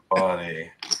 Oh, buddy.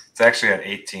 It's actually at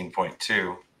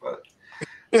 18.2, but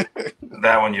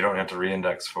that one you don't have to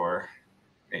re-index for.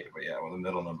 But yeah, well, the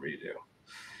middle number you do.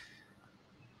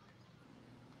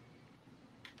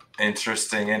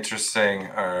 Interesting. All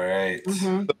right.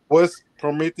 Mm-hmm. What's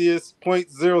Prometheus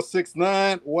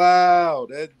 0.069? Wow,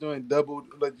 that's doing double.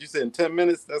 Like you said, in 10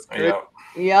 minutes. That's great.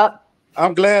 Yep.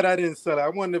 I'm glad I didn't sell it. I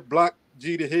wanted to block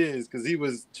G to his because he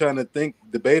was trying to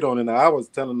debate on it. And I was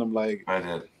telling him like, I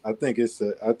did. I think it's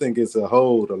a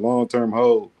hold, a long-term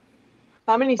hold.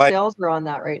 How many sales are on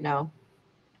that right now?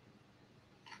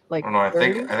 Like, I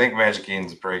think Magic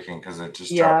Eden's breaking because it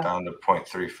just dropped down to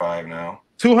 0.35 now.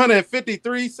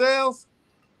 253 sales.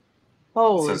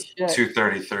 Holy shit!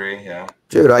 233, yeah.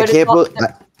 Dude, I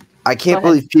can't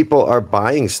believe people are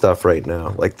buying stuff right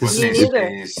now. Like this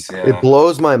it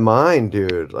blows my mind,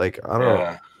 dude. Like I don't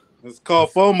know. It's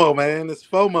called FOMO, man. It's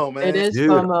FOMO, man. It is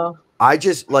FOMO. I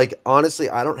just like honestly,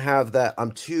 I don't have that.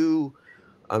 I'm too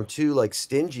like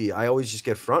stingy. I always just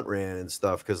get front ran and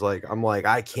stuff because like I'm like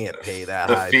I can't pay that.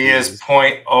 The high fee is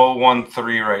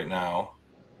 0.013 right now.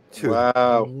 Dude,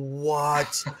 wow.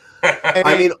 What?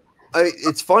 I mean,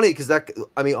 it's funny because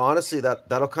honestly,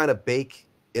 that'll kind of bake.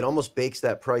 It almost bakes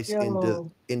that price into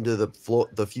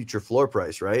the future floor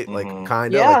price, right? Like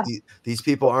kind of like these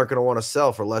people aren't going to want to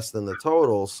sell for less than the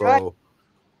total. So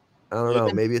I don't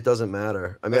know. Maybe it doesn't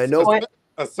matter. I mean, I know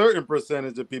a certain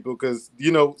percentage of people because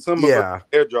some of us are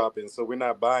airdropping, so we're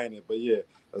not buying it. But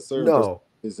a certain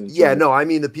I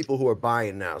mean the people who are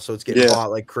buying now, so it's getting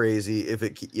bought like crazy. If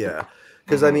it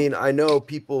because I mean I know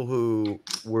people who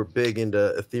were big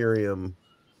into Ethereum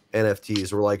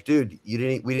NFTs were like, dude, we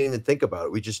didn't even think about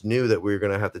it. We just knew that we were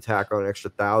gonna have to tack on an extra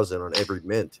 1,000 on every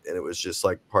mint, and it was just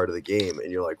like part of the game.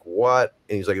 And you're like, what?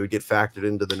 And he's like, it would get factored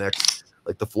into the next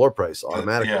like the floor price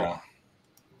automatically. Yeah.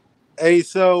 Hey,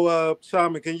 so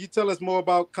Shaman, can you tell us more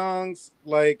about Kongs?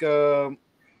 Like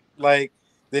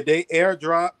did they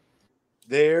airdrop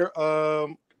their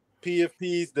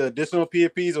PFPs, the additional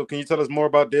PFPs, or can you tell us more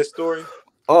about their story?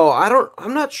 Oh,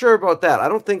 I'm not sure about that. I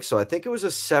don't think so. I think it was a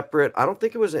separate, I don't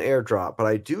think it was an airdrop, but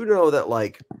I do know that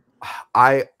like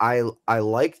I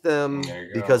like them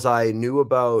because I knew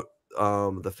about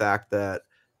the fact that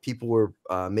people were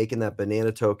making that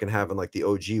banana token, having like the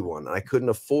OG one, and I couldn't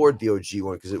afford the OG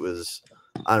one because it was,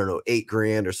 I don't know,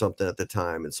 $8,000 or something at the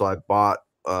time. And so I bought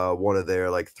one of their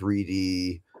like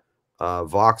 3D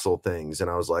voxel things,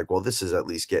 and I was like, well, this is at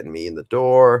least getting me in the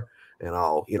door, and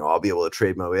I'll be able to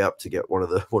trade my way up to get one of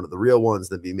the real ones,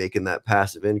 that be making that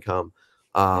passive income.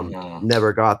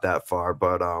 Never got that far,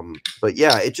 but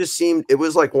yeah, it just seemed, it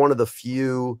was like one of the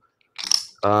few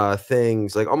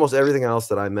things, like almost everything else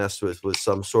that I messed with was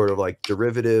some sort of like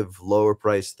derivative lower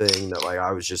price thing that like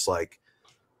I was just like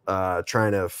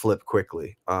trying to flip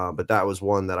quickly, but that was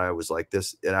one that I was like,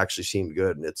 this, it actually seemed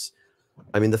good. And it's,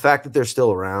 I mean, the fact that they're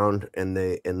still around and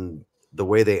the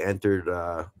way they entered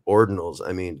ordinals,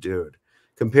 I mean, dude,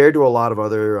 compared to a lot of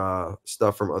other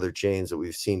stuff from other chains that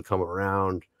we've seen come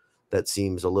around that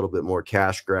seems a little bit more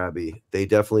cash grabby, they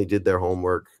definitely did their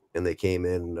homework and they came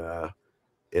in a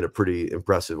pretty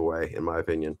impressive way, in my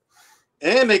opinion.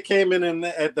 And they came in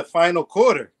at the final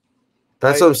quarter.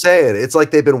 That's what I'm saying. It's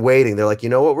like they've been waiting. They're like, you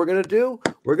know what we're gonna do?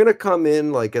 We're gonna come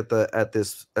in like at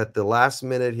the last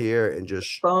minute here and just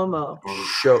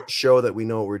show that we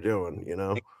know what we're doing. You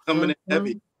know, coming in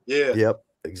heavy. Yeah. Yep.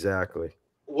 Exactly.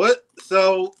 What?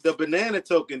 So the banana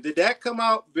token, did that come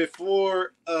out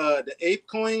before the Ape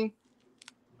coin?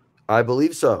 I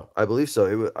believe so. It was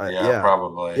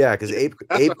probably. Yeah, because Ape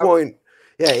coin.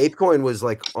 Yeah, ApeCoin was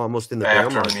like almost in the bear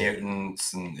market.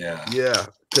 Mutants and yeah.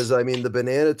 Because I mean, the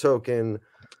banana token,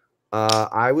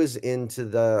 I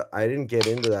didn't get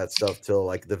into that stuff till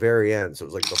like the very end. So it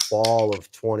was like the fall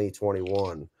of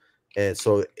 2021, and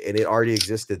it already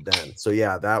existed then. So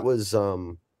yeah, that was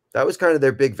kind of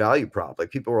their big value prop. Like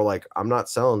people were like, I'm not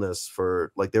selling this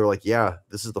for, like, they were like, yeah,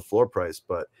 this is the floor price,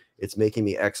 but it's making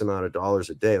me X amount of dollars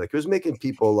a day. Like it was making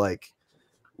people like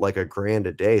 $1,000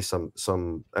 a day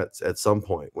at some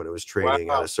point when it was trading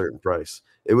at a certain price.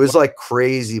 It was like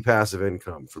crazy passive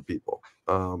income for people.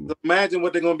 So imagine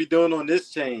what they're going to be doing on this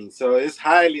chain. So it's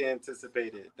highly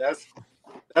anticipated. That's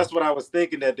what I was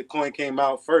thinking, that the coin came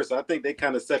out first. I think they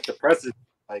kind of set the precedent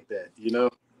like that, you know?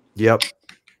 Yep.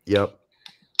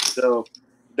 So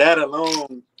that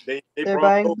alone, they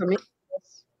brought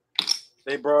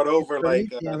over,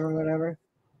 like or whatever.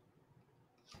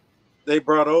 They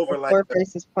brought over like floor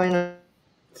price is point.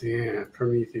 Damn,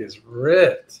 Prometheus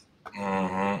ripped.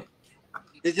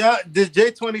 Did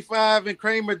J25 and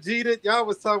Kramer cheated? Y'all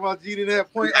was talking about cheating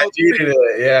at point. I cheated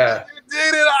it, yeah.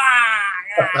 Cheated.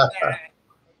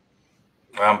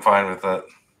 I'm fine with that.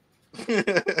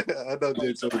 I know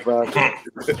J25.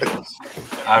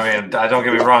 I mean, don't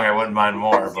get me wrong, I wouldn't mind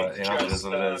more, but you know, it is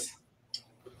what it is.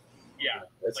 Yeah,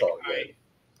 it's all good.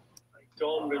 I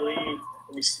don't really.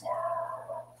 Let me see.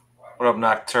 What up,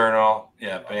 Nocturnal?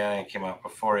 Yeah, Banana came out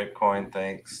before ApeCoin.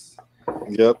 Thanks.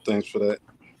 Yep, thanks for that.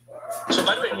 So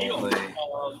by the way, Neil,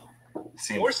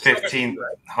 seen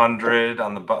 1,500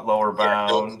 on the lower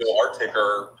bound. So our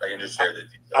ticker, I can just share the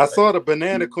details. I saw the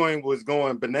banana coin was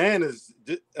going bananas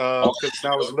because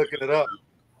I was looking it up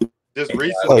just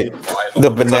recently. Wait,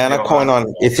 the banana coin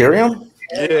on Ethereum?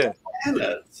 Yeah.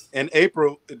 In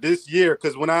April this year,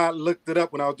 because when I looked it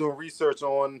up when I was doing research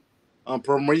on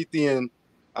Promethean,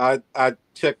 I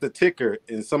checked the ticker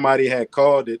and somebody had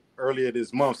called it earlier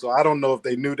this month. So I don't know if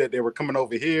they knew that they were coming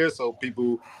over here, so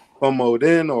people FOMO'd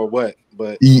in or what?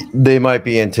 But they might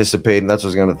be anticipating. That's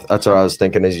what I was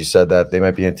thinking as you said that. They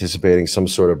might be anticipating some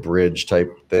sort of bridge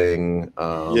type thing.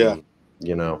 Yeah.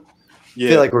 You know, I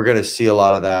feel like we're gonna see a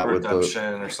lot of that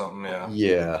redemption with or something. Yeah.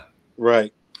 Yeah.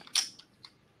 Right.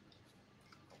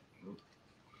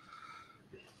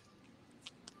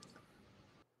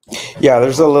 Yeah,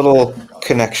 there's a little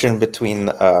connection between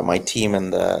my team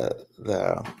and the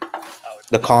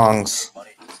Kongs.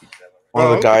 One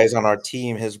of the guys on our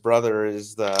team, his brother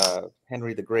is the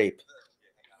Henry the Grape,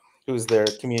 who's their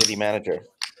community manager.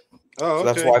 Oh, so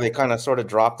that's why they kind of sort of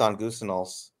dropped on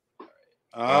Goosenals.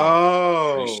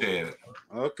 Oh, appreciate it.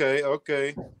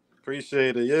 Okay,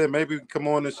 appreciate it. Yeah, maybe come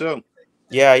on the show.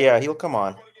 Yeah, he'll come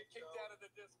on.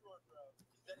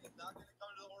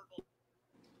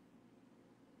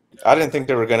 I didn't think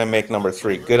they were gonna make number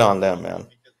 3. Good on them, man.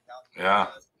 Yeah,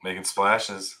 making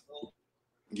splashes.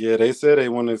 Yeah, they said they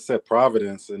wanted to set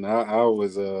Providence, and I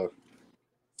was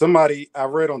somebody I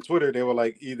read on Twitter. They were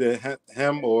like either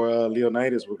him or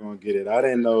Leonidas were going to get it. I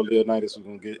didn't know Leonidas was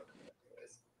going to get it.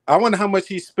 I wonder how much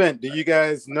he spent. Do you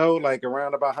guys know, like,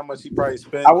 around about how much he probably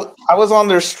spent? I was on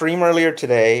their stream earlier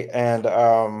today, and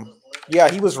yeah,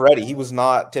 he was ready. He was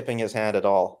not tipping his hand at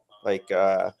all. Like,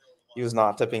 he was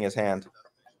not tipping his hand.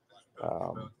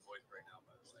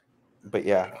 But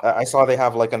yeah, I saw they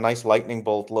have like a nice lightning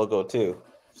bolt logo too,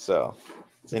 so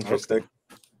it's interesting. Okay.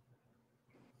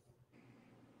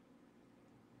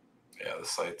 Yeah, the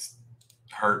site's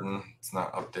hurting. It's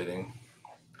not updating.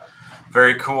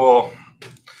 Very cool.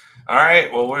 All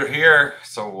right, well, we're here.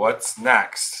 So what's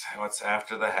next? What's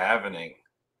after the Halving?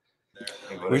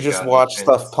 We just watch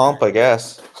stuff pump, I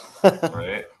guess.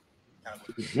 Right.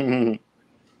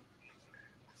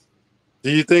 Do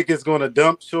you think it's going to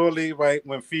dump shortly, right,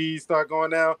 when fees start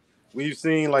going down? We've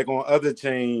seen, like, on other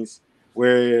chains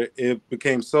where it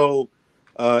became so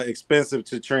expensive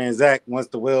to transact. Once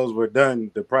the whales were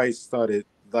done, the price started,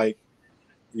 like,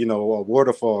 a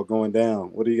waterfall going down.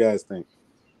 What do you guys think?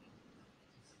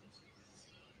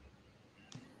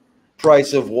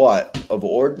 Price of what? Of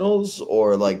ordinals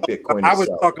or like Bitcoin I was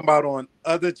itself? talking about on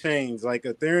other chains like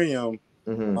Ethereum.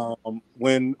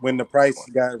 When the price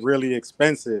got really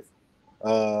expensive,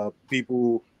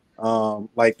 people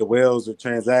like the whales were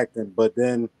transacting, but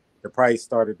then the price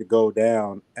started to go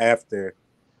down after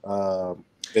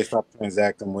they stopped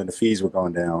transacting when the fees were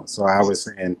going down. So I was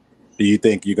saying, do you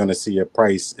think you're going to see a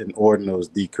price in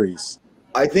ordinals decrease?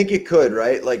 I think it could,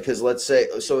 right? Like, because let's say,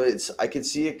 I could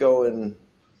see it going.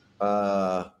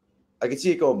 I could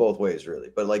see it going both ways, really.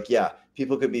 But like, yeah,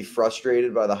 people could be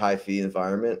frustrated by the high fee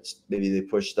environment. Maybe they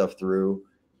push stuff through,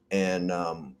 and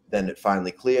then it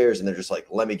finally clears, and they're just like,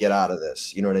 "Let me get out of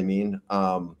this." You know what I mean?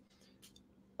 Like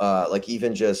not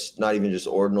even just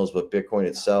ordinals, but Bitcoin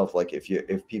itself. Like,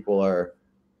 if people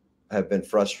have been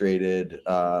frustrated,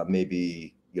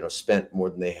 maybe spent more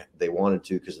than they wanted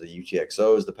to because of the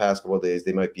UTXOs the past couple of days,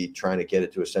 they might be trying to get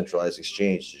it to a centralized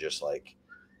exchange to just like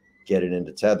get it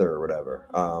into Tether or whatever.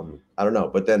 I don't know.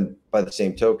 But then by the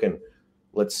same token,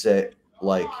 let's say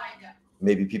like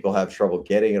maybe people have trouble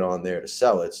getting it on there to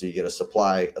sell it. So you get a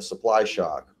supply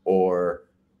shock, or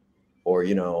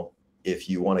if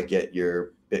you want to get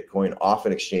your Bitcoin off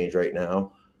an exchange right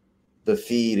now, the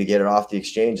fee to get it off the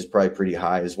exchange is probably pretty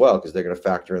high as well, because they're going to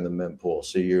factor in the mempool.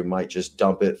 So you might just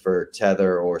dump it for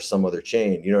Tether or some other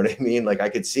chain. You know what I mean? Like, I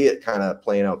could see it kind of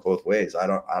playing out both ways. I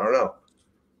don't know.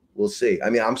 We'll see.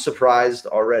 I mean, I'm surprised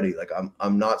already. Like,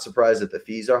 I'm not surprised that the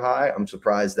fees are high. I'm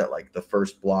surprised that like the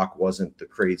first block wasn't the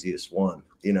craziest one.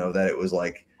 That it was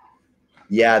like,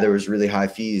 yeah, there was really high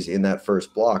fees in that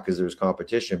first block because there was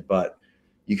competition, but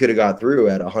you could have got through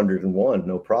at 101,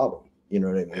 no problem. You know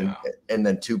what I mean? Yeah. And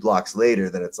then 2 blocks later,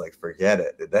 then it's like, forget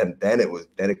it. Then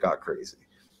it got crazy.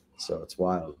 So it's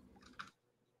wild.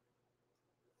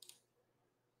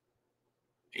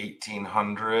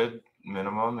 1,800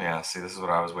 minimum. Yeah. See, this is what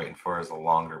I was waiting for, is a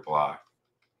longer block.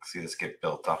 See this get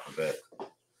built up a bit.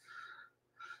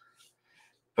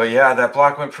 But yeah, that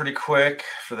block went pretty quick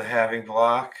for the halving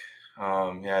block.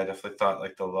 Yeah, I definitely thought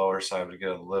like the lower side would get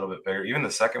a little bit bigger. Even the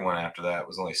second one after that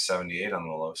was only 78 on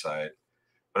the low side.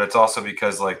 But it's also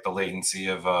because like the latency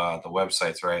of the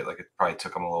websites, right? Like, it probably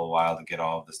took them a little while to get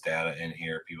all of this data in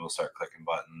here. People start clicking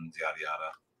buttons, yada,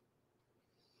 yada.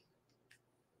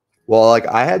 Well, like,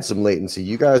 I had some latency.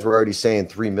 You guys were already saying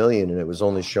 3 million and it was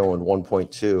only showing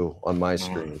 1.2 on my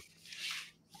screen.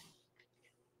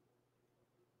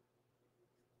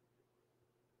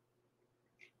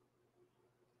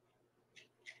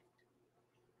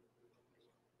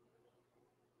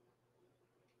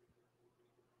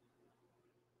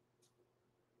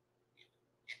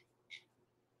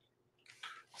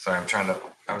 Sorry,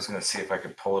 I was gonna see if I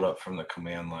could pull it up from the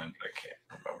command line, but I can't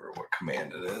remember what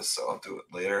command it is, so I'll do it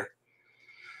later.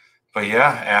 But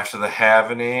yeah, after the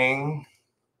halving,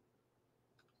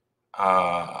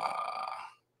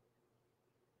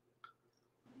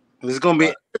 it's gonna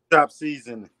be airdrop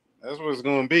season. That's what it's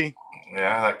gonna be.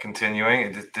 Yeah, that continuing.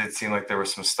 It did seem like there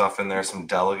was some stuff in there, some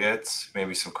delegates,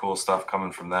 maybe some cool stuff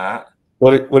coming from that.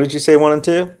 What did you say? 1 and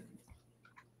 2?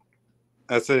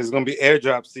 I said it's gonna be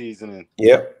airdrop season.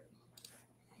 Yep.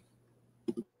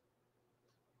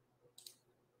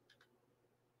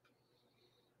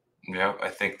 Yep, I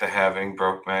think the halving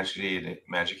broke Magic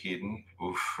Eden.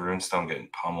 Oof, Runestone getting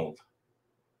pummeled.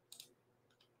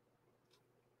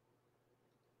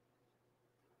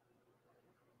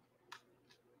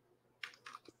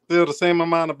 Still the same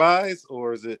amount of buys,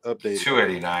 or is it updated?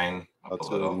 289. Oh, Up a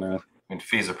little. I mean,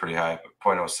 fees are pretty high, but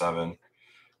 0.07.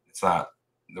 It's not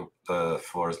the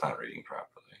floor is not reading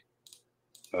properly.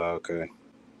 Okay.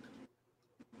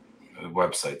 The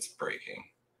website's breaking.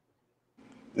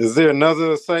 Is there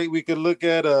another site we could look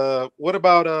at? What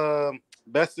about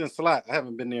Best in Slot? I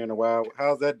haven't been there in a while.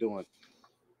 How's that doing?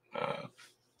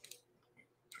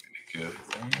 Good.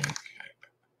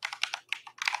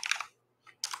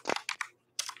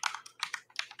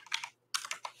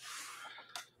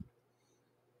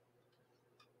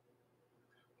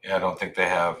 Yeah, I don't think they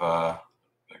have.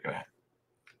 They're gonna.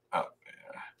 Oh,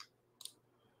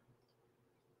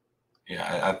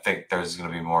 yeah, I think there's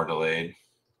gonna be more delayed.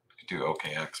 Do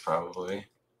OKX probably.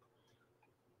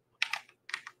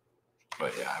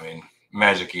 But yeah, I mean,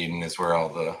 Magic Eden is where all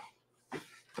the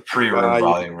pre-run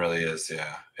volume really is.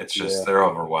 Yeah, it's just they're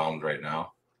overwhelmed right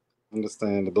now.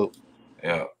 Understandable.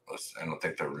 Yeah, I don't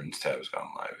think the runes tab has gone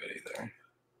live yet either.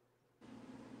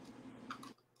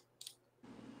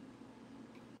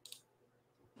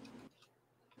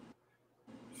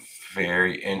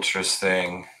 Very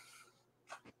interesting.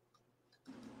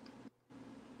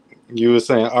 You were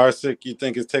saying RSIC, you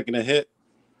think is taking a hit?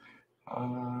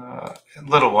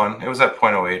 Little one. It was at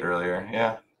 0.08 earlier.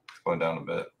 Yeah, it's going down a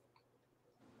bit.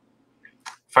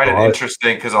 Find it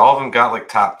interesting because all of them got like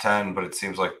top 10, but it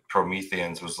seems like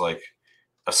Prometheans was like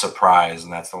a surprise,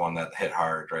 and that's the one that hit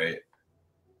hard, right?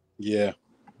 Yeah.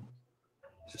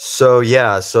 So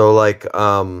yeah, so like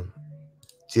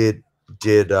did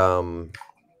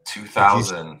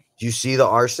 2000. Do you see the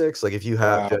R6? Like if you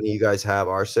have do any of you guys have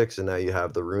R6 and now you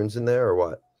have the runes in there or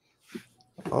what?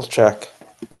 I'll check.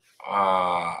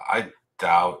 I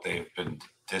doubt they've been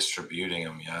distributing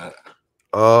them yet.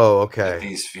 Oh, okay. At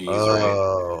these fees, right?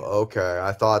 Oh, okay.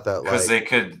 I thought that because they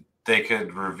could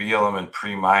reveal them and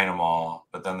pre-mine them all,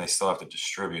 but then they still have to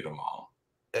distribute them all.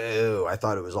 Ew, I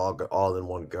thought it was all in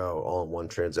one go, all in one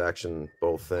transaction,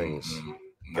 both things. No,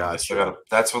 Gotcha.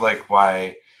 That's what like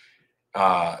why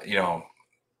you know,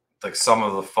 like some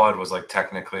of the FUD was like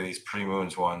technically these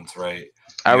pre-moons ones, right?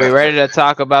 Are we ready to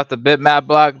talk about the bitmap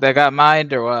block that got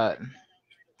mined or what?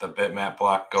 The bitmap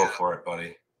block, go for it,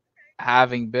 buddy.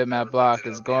 Having bitmap block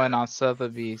is going on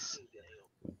Sotheby's.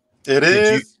 It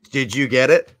is. Did you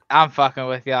get it? I'm fucking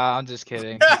with y'all. I'm just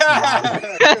kidding.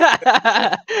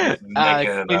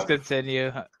 Please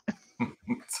continue.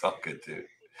 It's all good, dude.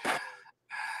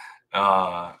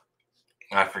 I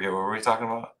forget what were we talking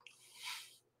about.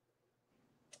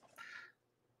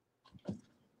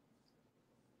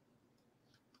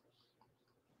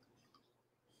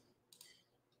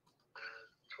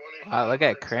 Wow, look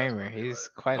at Kramer. He's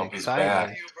quite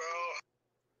excited.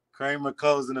 Kramer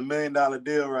closing $1 million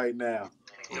deal right now.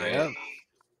 Yep.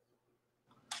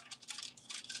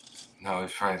 No,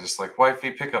 he's probably just like,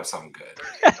 wifey, pick up something good.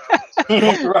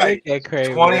 Right. Okay, Kramer.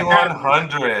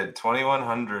 2100.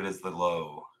 2100 is the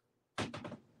low.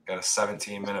 Got a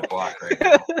 17-minute block right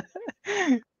now.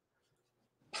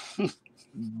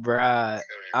 Bruh.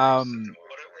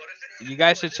 You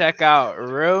guys should check out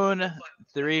Rune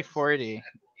 340.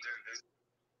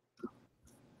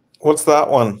 What's that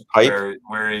one? Where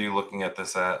are you looking at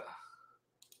this at?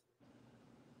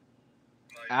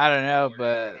 I don't know,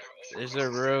 but there's a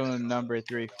Rune number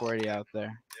 340 out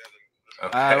there.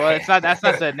 Okay. Well, it's not. That's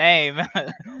not the name.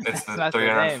 It's the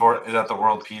 304. Is that the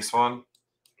World Peace one?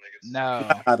 No.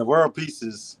 The World Peace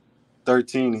is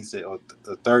 13. He said, or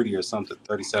 30 or something.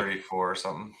 37. 34 or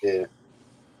something. Yeah.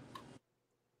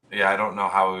 Yeah, I don't know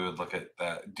how we would look at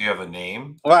that. Do you have a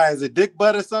name? Why is it Dick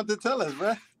Butt or something? Tell us,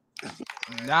 bro.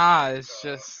 Nah, it's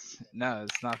just no.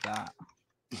 It's not that.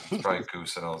 It's probably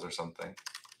Goosenels or something.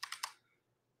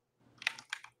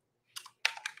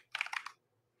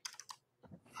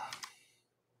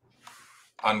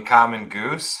 Uncommon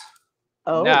Goose?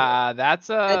 Oh. Nah,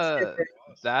 that's I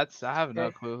have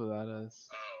no clue who that is.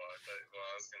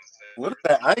 What is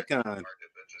that icon?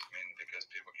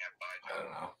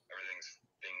 don't know.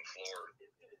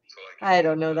 I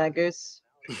don't know that, Goose.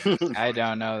 I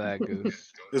don't know that,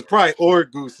 Goose. It's probably or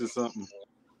Goose or something.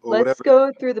 Or Let's whatever.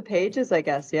 go through the pages, I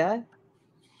guess. Yeah.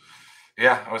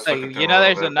 Yeah, I was Like, looking through you a know,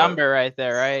 little there's bit, a number right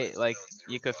there, right? Like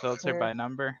you could filter Where? by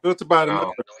number. Filter by the Oh,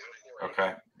 number.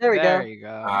 okay. There we There go. you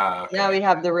go. Okay. Now we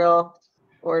have the real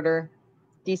order.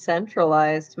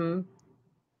 Decentralized. The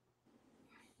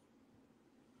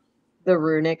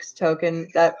Runix token,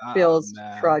 that feels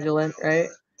fraudulent, right?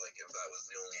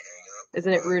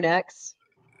 Isn't it Runex?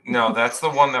 No, that's the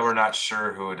one that we're not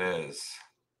sure who it is.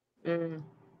 I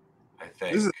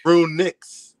think. This is Rune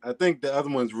Nix. I think the other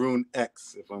one's Rune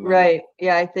X. If I'm not Right.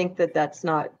 Yeah, I think that's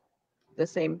not the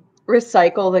same.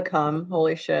 Recycle the cum.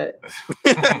 Holy shit.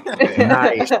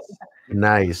 Nice.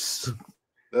 Nice.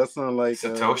 That sounds like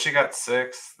Satoshi got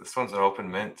 6. This one's an open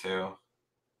mint too.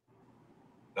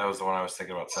 That was the one I was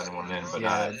thinking about sending one in, but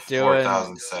not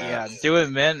 4,000 sats. Yeah,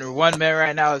 doing mint or 1 mint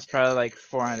right now is probably like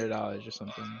 $400 or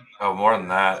something. Oh, more than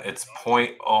that. It's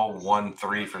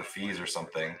 0.013 for fees or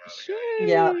something.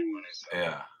 Yeah.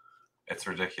 Yeah. It's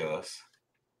ridiculous.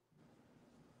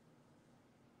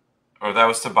 Or that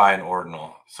was to buy an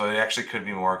ordinal. So it actually could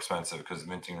be more expensive because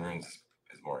minting runes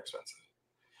is more expensive.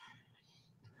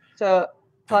 So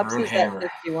Pops Rune is Hammer.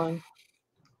 at 51.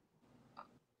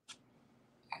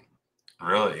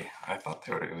 Really? I thought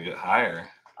they were going to get higher.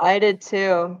 I did too.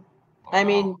 Wow. I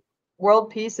mean,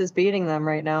 World Peace is beating them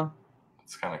right now.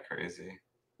 It's kind of crazy.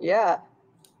 Yeah.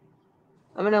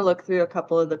 I'm going to look through a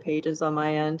couple of the pages on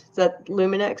my end. Is that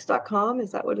luminex.com?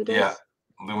 Is that what it is? Yeah.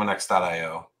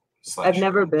 Luminex.io. I've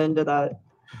never been to that.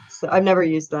 So I've never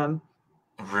used them.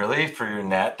 Really? For your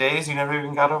nat days? You never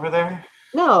even got over there?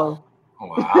 No.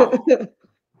 Wow.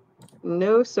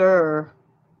 No, sir.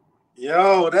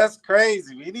 Yo, that's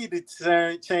crazy. We need to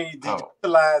change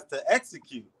decentralize to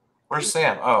execute. Where's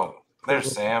Sam? Oh,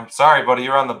 there's Sam. Sorry, buddy,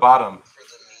 you're on the bottom.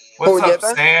 What's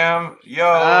up, Sam? Yo.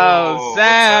 Oh,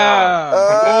 Sam.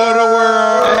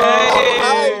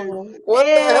 Hey. What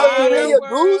the hell? You really a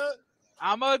goose?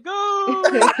 I'm a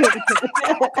goose.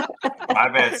 My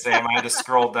bad, Sam. I had to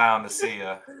scroll down to see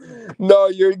you. No,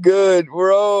 you're good,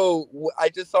 bro. I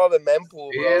just saw the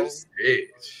mempool, bro.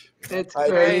 It's I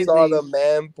crazy. just saw the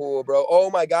mempool, bro. Oh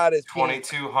my god, it's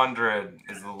 2,200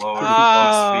 is the lowest speed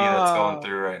that's going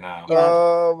through right now.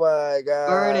 Oh my god,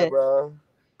 Burn it. bro.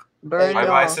 Burn Bye it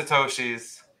bye, all.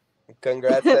 Satoshis.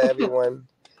 Congrats to everyone.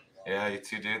 Yeah, you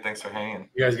too, dude. Thanks for hanging.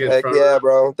 You guys get Heck yeah,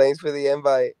 bro. Thanks for the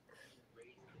invite.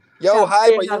 Yo,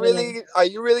 Hype, are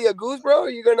you really a goose, bro? Or are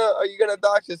you gonna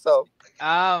dox yourself?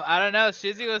 I don't know.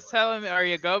 Shizzy was telling me, or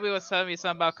Yagobi was telling me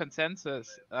something about consensus.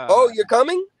 Oh, you're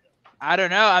coming? I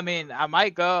don't know. I mean, I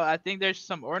might go. I think there's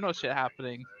some Orno shit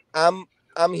happening. I'm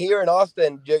here in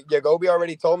Austin. Yagobi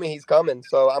already told me he's coming,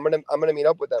 so I'm gonna meet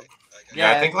up with them. Yeah,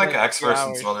 I think like X-Verse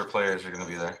and some other players are gonna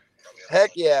be there.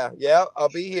 Heck yeah, I'll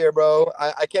be here, bro.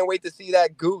 I can't wait to see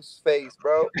that goose face,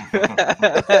 bro. Look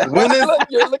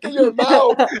at your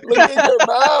mouth. Look at your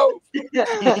mouth.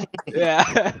 Yeah,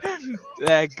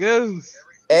 that goose.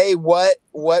 Hey, what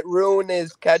rune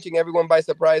is catching everyone by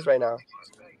surprise right now?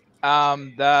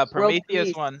 The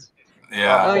Prometheus one.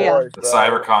 Yeah, Oh, yeah. the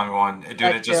CyberCon one. Dude,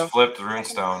 That it just too. flipped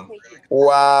Runestone.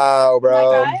 Wow,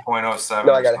 bro. 0.07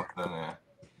 No, I or got it. something. Yeah.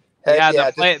 Heck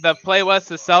Yeah, the play was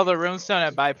to sell the Runestone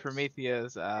and buy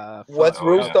Prometheus. What's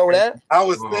Runestone at? I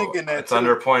was thinking that it's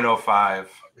under 0.05.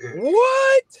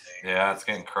 What? Yeah, it's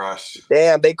getting crushed.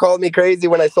 Damn, they called me crazy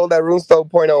when I sold that Runestone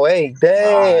 0.08. Damn.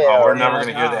 Oh, we're never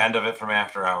gonna hear the end of it from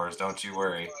after hours. Don't you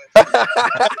worry.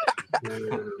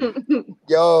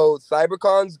 Yo,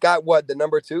 CyberCon's got what? The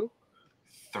number 2?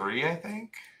 3, I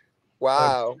think.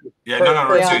 Wow. Yeah, no,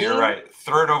 2. You're right.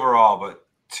 3rd overall, but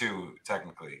 2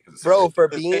 technically. Bro, for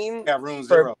being what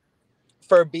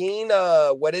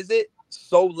is it?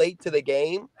 So late to the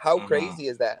game. How crazy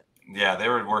is that? Yeah, they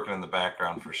were working in the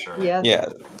background for sure. Yeah.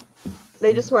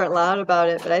 They just weren't loud about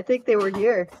it, but I think they were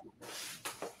here.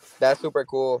 That's super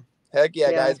cool. Heck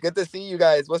yeah, guys. Good to see you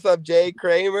guys. What's up, Jay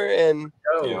Kramer and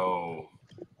Yo.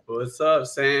 What's up,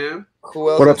 Sam? Who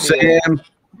else? What up, Sam?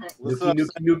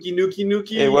 Nuki.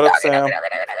 Hey, what up, Sam?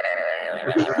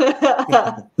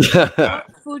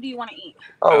 What food do you want to eat?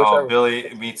 Oh,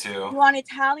 Billy, me too. You want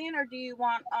Italian or do you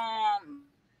want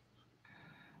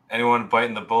Anyone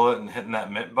biting the bullet and hitting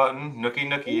that mint button? Nookie.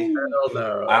 Hell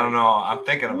no. I don't know. I'm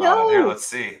thinking about it. Here, let's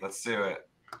see. Let's do it.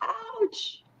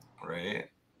 Ouch. Right?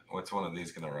 What's one of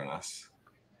these gonna run us?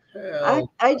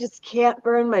 I just can't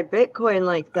burn my Bitcoin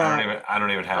like that. I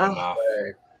don't even have enough.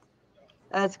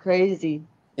 That's crazy.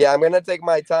 Yeah, I'm gonna take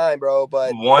my time, bro.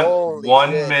 But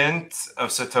one shit. mint of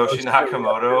Satoshi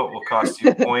Nakamoto will cost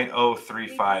you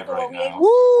 0.035 right now.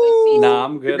 Woo! Nah,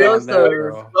 I'm good on that,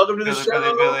 bro. Welcome to the Billy,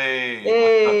 show. Billy.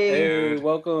 Hey,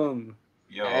 welcome.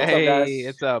 Yo. What's up, guys?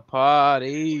 It's a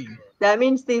party. That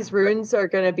means these runes are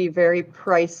going to be very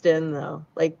priced in, though.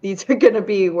 Like, these are going to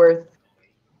be worth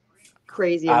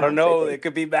crazy I amounts. don't know. It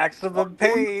could be maximum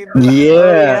pain.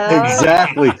 Yeah,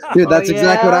 exactly, dude. That's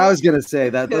exactly what I yeah? was gonna say.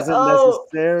 That doesn't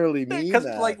necessarily mean Because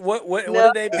that. like, what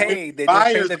No. did they pay? They just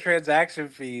paid Buyers- the transaction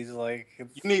fees. Like, You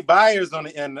need buyers on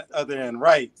the other end,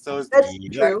 right? So it's That's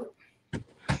true.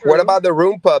 What about the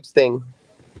room pubs thing?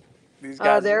 these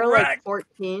guys They're are like wrecked.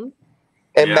 14.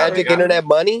 And Yeah, Magic they got- Internet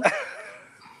Money?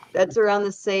 That's around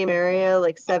the same area,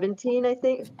 like 17, I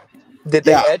think. Did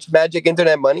they etch Magic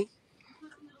Internet Money?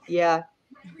 Yeah.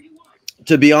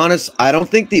 To be honest, I don't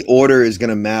think the order is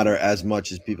gonna matter as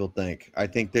much as people think. I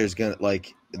think there's gonna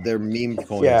they're meme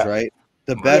coins, Yeah. right?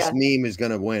 The best meme is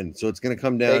gonna win. So it's gonna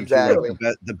come down to like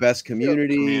the best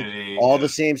community, all the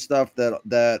same stuff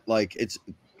that like it's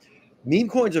meme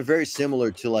coins are very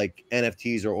similar to like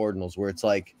NFTs or ordinals, where it's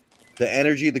like the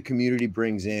energy the community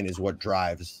brings in is what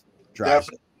drives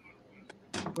it.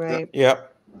 Right.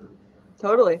 Yep.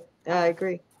 Totally. I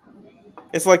agree.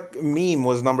 It's like meme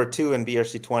was number 2 in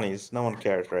BRC20s. No one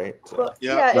cares, right? So. Well,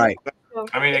 yeah. Right.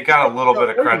 I mean, it got a little bit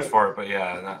of credit for it, but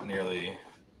yeah, not nearly.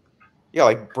 Yeah,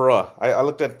 like bruh. I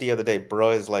looked at it the other day.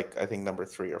 Bruh is like I think number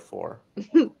 3 or 4.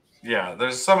 Yeah,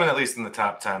 there's some at least in the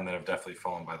top 10 that have definitely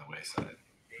fallen by the wayside.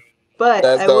 But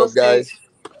That's I will dope, guys. say,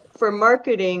 for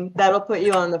marketing, that'll put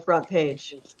you on the front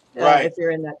page Right. if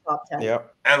you're in that top 10.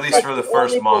 Yep. At least for the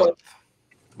first month.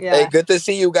 Yeah. Hey, good to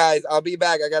see you guys. I'll be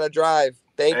back. I gotta drive.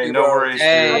 Thank you, no bro. worries, dude.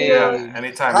 Yeah,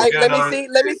 anytime. Hype, We'll get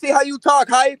let me see how you talk.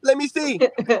 Hype, let me see.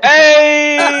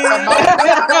 Hey!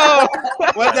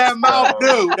 What that mouth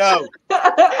do, though?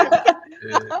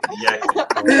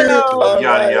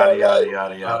 Yada yada yada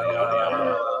yada yada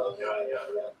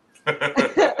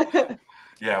yada.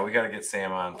 Yeah, we got to get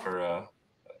Sam on for a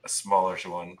smaller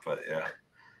one, but yeah,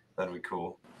 that'd be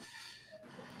cool.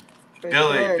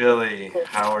 Billy,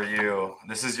 how are you?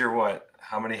 This is your what?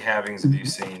 How many halvings have you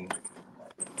seen?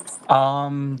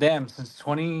 Damn, since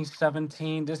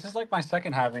 2017, this is like my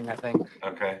second halving, I think.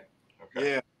 Okay.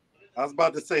 Yeah, I was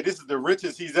about to say this is the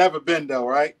richest he's ever been, though,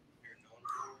 right?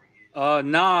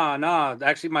 Nah.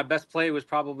 Actually, my best play was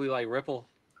probably like Ripple.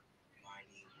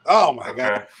 Oh my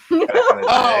god!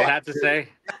 I had to say.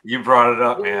 You brought it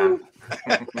up, man.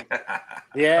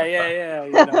 Yeah.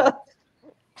 You know,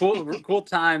 cool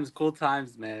times,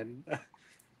 man.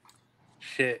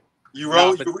 Shit. You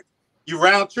round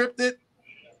tripped it?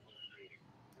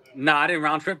 Nah, I didn't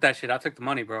round trip that shit. I took the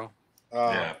money, bro.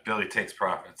 Yeah, Billy takes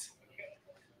profits.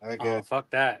 Oh, fuck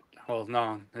that. Well,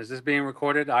 no. Is this being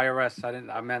recorded? IRS. I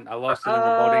lost it in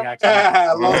a voting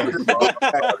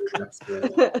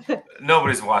accident.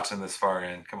 Nobody's watching this far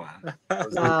in. Come on.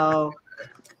 No.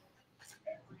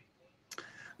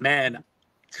 Man,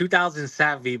 2000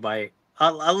 Sat V bite. I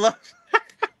love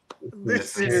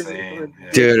this is insane.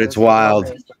 Dude, it's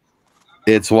wild.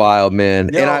 It's wild, man.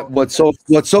 Yo. And what's so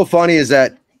funny is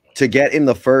that to get in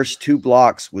the first 2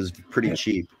 blocks was pretty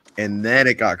cheap, and then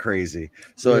it got crazy.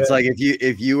 So it's like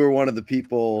if you were one of the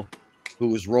people who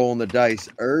was rolling the dice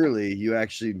early, you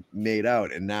actually made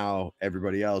out, and now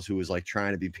everybody else who was like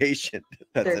trying to be patient,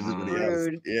 that's They're everybody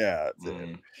screwed. else. Yeah,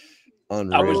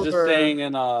 unreal. I was just saying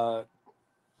in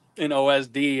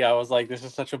OSD, I was like, this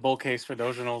is such a bull case for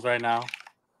Doginals right now.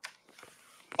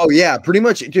 Oh yeah, pretty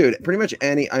much, dude. Pretty much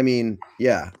any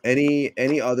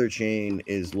other chain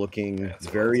is looking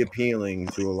very appealing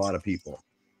to a lot of people.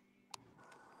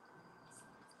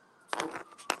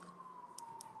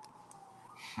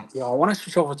 Yeah, I want to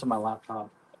switch over to my laptop.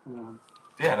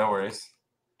 Yeah, no worries.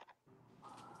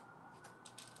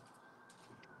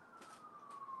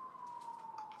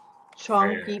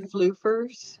 Chonky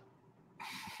floofers.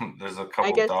 There's a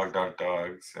couple guess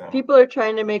dogs. Yeah. People are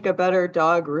trying to make a better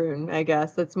dog rune, I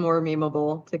guess. That's more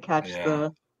memeable to catch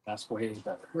the That's way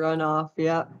better. runoff.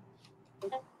 Yeah.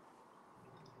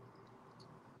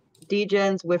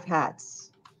 Degens with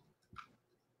hats.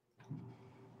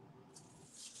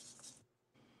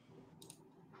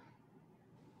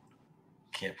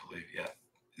 Can't believe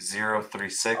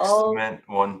 036 Oh. mint,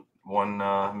 one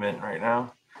mint right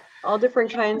now. All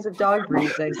different kinds of dog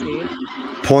breeds I see.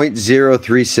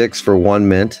 0.036 for 1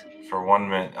 mint. For 1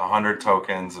 mint, 100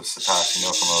 tokens of Satoshi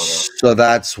Nakamoto. So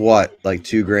that's what, like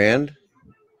 $2,000?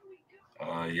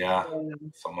 Yeah,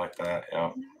 something like that.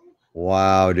 Yeah.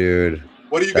 Wow, dude.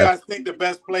 What do you guys think the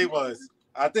best play was?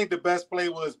 I think the best play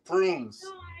was prunes.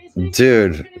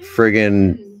 Dude,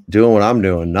 friggin' doing what I'm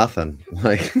doing, nothing.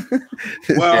 Like,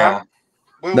 well,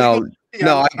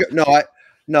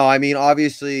 no. I mean,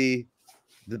 obviously,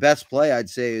 the best play I'd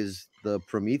say is the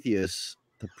Prometheans.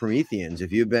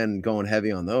 If you've been going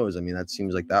heavy on those, I mean, that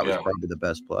seems like that was probably the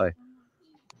best play.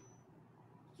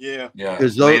 Yeah.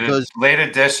 Because late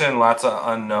edition, lots of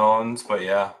unknowns, but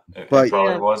yeah, it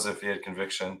probably was if you had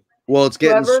conviction. Well, it's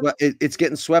getting it's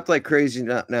getting swept like crazy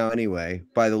now anyway.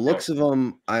 By the looks of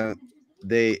them, if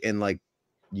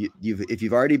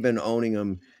you've already been owning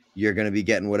them, you're going to be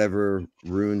getting whatever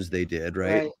runes they did,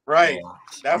 right? Right.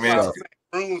 That's why I was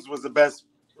saying runes was the best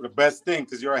thing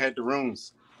because you already had the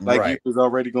runes. Like you was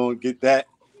already going to get that.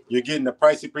 You're getting the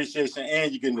price appreciation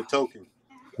and you're getting the token.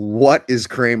 What is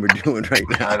Kramer doing right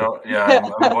now? I don't. Yeah,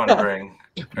 I'm wondering.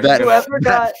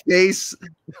 that face.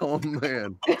 Oh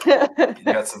man! You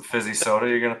got some fizzy soda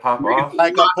you're gonna pop off?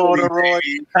 Like a Polaroid.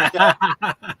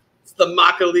 It's the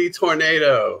Makali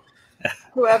tornado.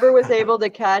 Whoever was able to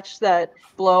catch that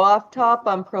blow off top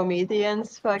on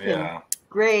Prometheans, fucking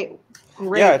great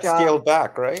Yeah, it's job. scaled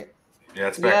back, right? Yeah,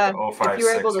 it's back to 056. If you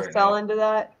were able to right sell now. into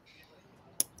that,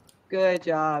 good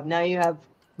job. Now you have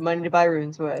money to buy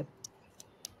runes with.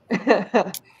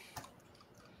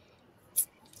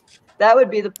 That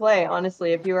would be the play,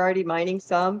 honestly. If you're already mining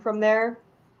some from there,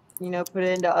 put it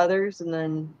into others and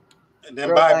then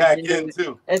buy back in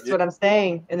too. That's what I'm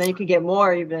saying. And then you could get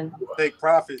more even. Take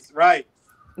profits, right?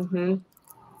 Mm-hmm.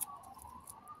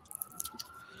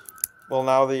 Well,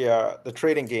 now the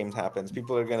trading game happens.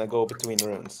 People are gonna go between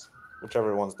runes,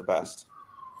 whichever one's the best,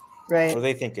 right? Or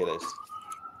they think it is.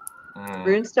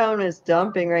 Runestone is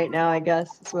dumping right now, I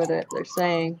guess. That's what they're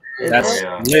saying. That's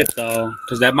lit though,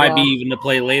 because that might be even to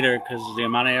play later because the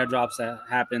amount of airdrops that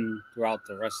happen throughout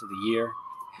the rest of the year.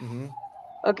 Mm-hmm.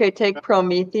 Okay, take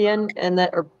Promethean and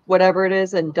that or whatever it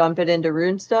is and dump it into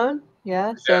Runestone.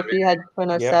 Yeah. So if you had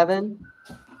 0.07.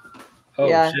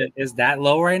 Oh shit! Is that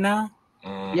low right now?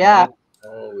 Yeah.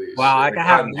 Holy wow! I shit. can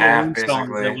have Cut in half, more Runestones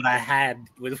basically. than what I had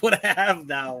with what I have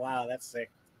now. Wow, that's sick.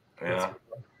 Yeah.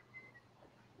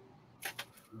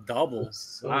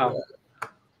 Doubles. Wow.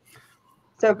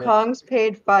 So Kong's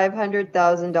paid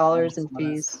 $500,000 in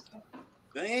fees.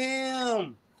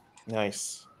 Damn.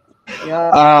 Nice.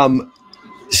 Yeah.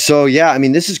 So yeah, I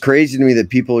mean, this is crazy to me that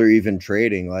people are even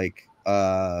trading. Like,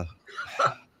 bro,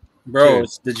 dude.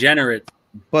 It's degenerate.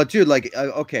 But dude, like,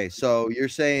 okay, so you're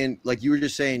saying, like, you were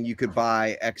just saying you could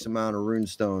buy X amount of rune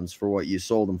stones for what you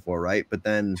sold them for, right? But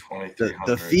then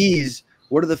the fees,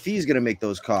 what are the fees going to make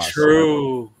those costs?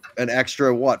 True. An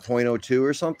extra what, 0.02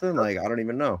 or something? Like, I don't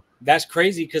even know. That's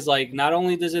crazy because, like, not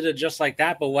only does it adjust like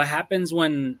that, but what happens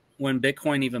when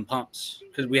Bitcoin even pumps?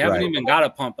 Because we haven't even got a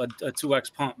pump, a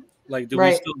 2x pump. Like, do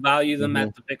we still value them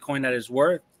at the Bitcoin that is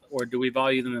worth, or do we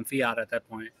value them in fiat at that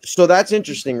point? So that's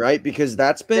interesting, right? Because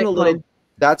that's been a little.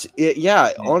 That's it.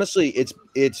 Yeah, honestly,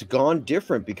 it's gone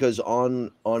different because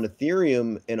on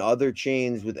Ethereum and other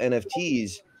chains with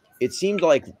NFTs, it seemed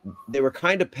like they were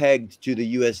kind of pegged to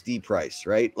the USD price,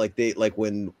 right? Like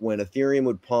when Ethereum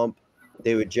would pump,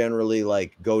 they would generally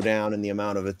like go down in the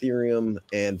amount of Ethereum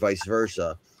and vice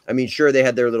versa. I mean, sure, they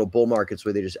had their little bull markets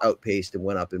where they just outpaced and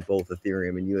went up in both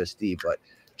Ethereum and USD, but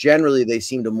generally they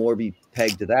seem to more be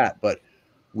pegged to that. But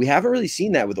we haven't really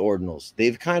seen that with ordinals.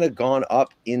 They've kind of gone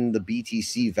up in the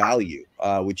BTC value,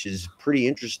 which is pretty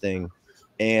interesting.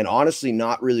 And honestly,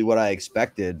 not really what I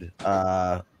expected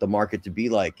the market to be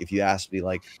like if you asked me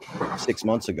like 6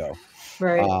 months ago.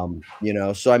 Right.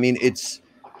 So I mean,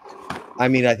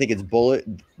 I think it's bullet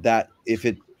that if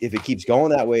it keeps going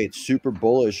that way, it's super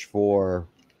bullish for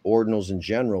ordinals in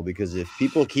general, because if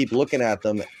people keep looking at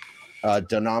them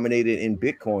denominated in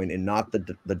Bitcoin and not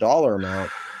the dollar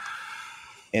amount,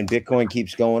 and Bitcoin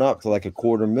keeps going up to like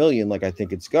 250,000, like I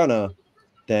think it's gonna,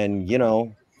 then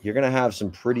you're gonna have some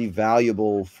pretty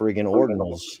valuable friggin'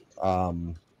 ordinals.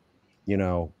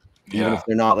 Even if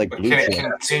they're not like blue chip.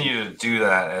 Continue to do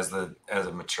that as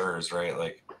it matures, right?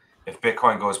 Like if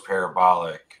Bitcoin goes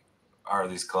parabolic, are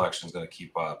these collections going to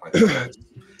keep up? I think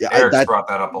Eric's brought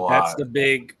that up a lot. That's the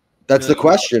big. That's the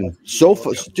question. So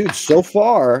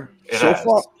far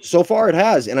it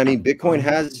has, and I mean, Bitcoin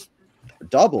has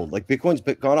doubled. Like Bitcoin's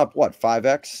gone up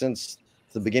 5x since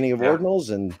the beginning of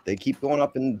ordinals, and they keep going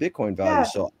up in Bitcoin value.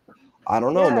 So I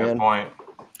don't know, man. Good point.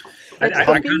 I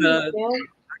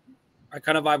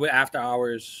kind of vibe with after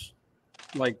hours,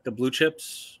 like the blue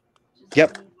chips.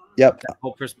 Yep. That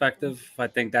whole perspective. I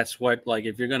think that's what, like,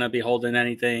 if you're gonna be holding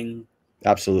anything.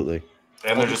 Absolutely.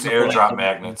 And they're just airdrop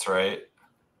magnets, right?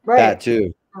 Right. That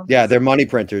too. Yeah, they're money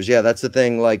printers. Yeah, that's the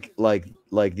thing. Like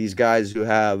these guys who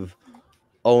have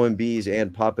OMBs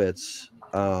and puppets,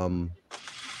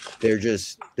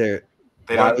 they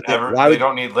They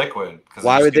don't need liquid.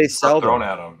 Why would they sell them? Thrown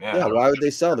at them. Yeah. Why would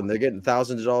they sell them? They're getting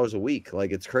thousands of dollars a week.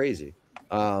 Like, it's crazy.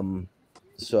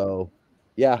 So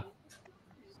yeah,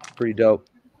 pretty dope.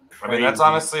 I mean, that's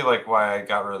honestly like why I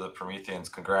got rid of the Prometheans.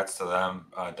 Congrats to them.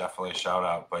 Definitely a shout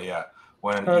out. But yeah,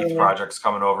 when each project's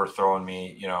coming over, throwing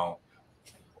me, you know,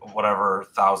 whatever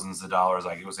thousands of dollars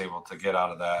I was able to get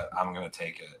out of that, I'm going to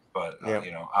take it. But,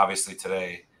 you know, obviously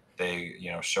today they,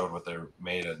 you know, showed what they're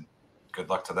made, and good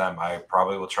luck to them. I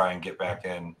probably will try and get back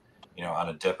in, you know, on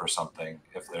a dip or something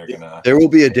if they're going to. There will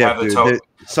be a dip, dude.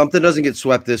 Something doesn't get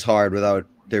swept this hard without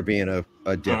there being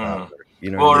a dip out there. You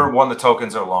know, or when the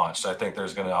tokens are launched, I think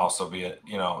there's going to also be a,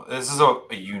 you know, this is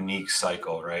a unique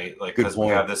cycle, right? Like, because we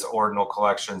have this ordinal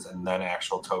collections and then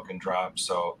actual token drops.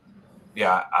 So,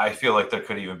 yeah, I feel like there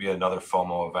could even be another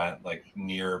FOMO event, like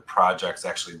near projects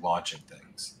actually launching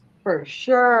things. For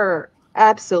sure.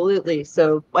 Absolutely.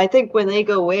 So I think when they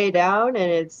go way down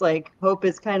and it's like hope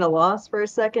is kind of lost for a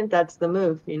second, that's the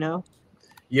move, you know?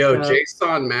 Yo,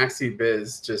 JSON Maxi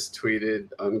Biz just tweeted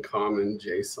uncommon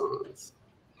JSONs.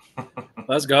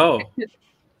 Let's go.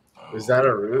 Was that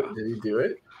a root? Did he do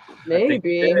it?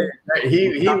 Maybe.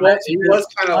 He was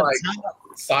kind of like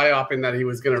psyoping that he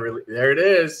was gonna really. There it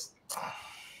is.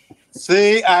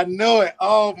 See, I knew it.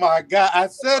 Oh my god! I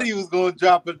said he was gonna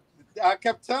drop it. I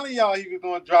kept telling y'all he was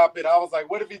gonna drop it. I was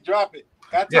like, what if he drop it?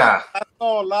 I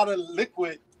saw a lot of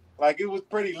liquid. Like, it was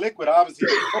pretty liquid. Obviously,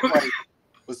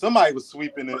 but somebody was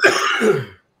sweeping it.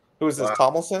 Who was this?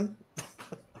 Tomlinson?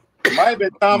 It might have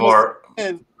been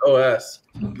Tomlinson. OS.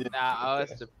 Nah,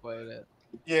 OS deployed it.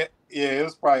 Yeah, it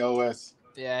was probably OS.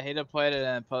 Yeah, he deployed it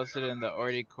and posted it in the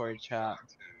Ordi core chat.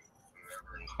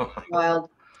 Wild.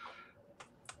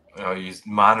 Oh, you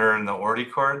monitoring the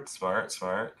Ordi cord? Smart.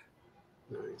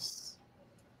 Nice.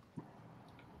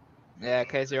 Yeah,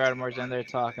 Casey Rodmore's in there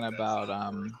talking about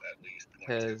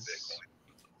his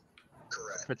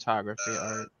photography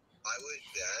art. I would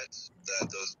bet that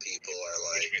those people are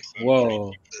like,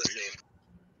 whoa.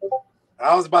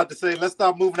 I was about to say, let's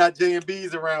stop moving our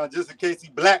J&Bs around just in case he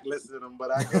blacklisted them, but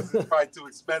I guess it's probably too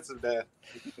expensive there.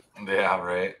 Yeah,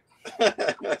 right.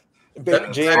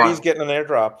 J&B's getting an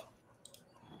airdrop.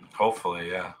 Hopefully,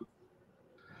 yeah.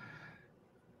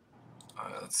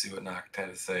 Let's see what Noct had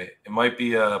to say. It might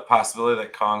be a possibility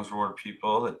that Kong's reward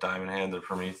people that Diamond Hand or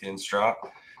Prometheans drop.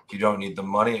 If you don't need the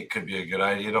money, it could be a good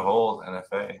idea to hold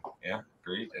NFA. Yeah,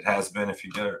 agreed. It has been if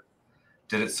you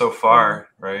did it so far,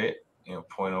 right? You know,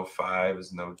 0.05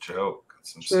 is no joke.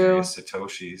 Some serious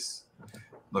Satoshis.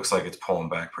 Looks like it's pulling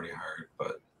back pretty hard,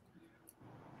 but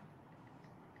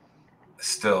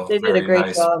still they did a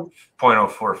great job.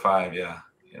 0.045, yeah.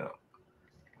 You know,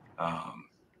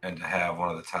 and to have one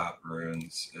of the top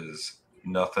runes is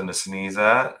nothing to sneeze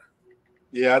at.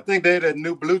 Yeah, I think they had a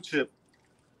new blue chip.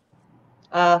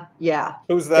 Yeah.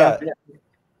 Who's that?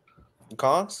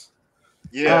 Kongs?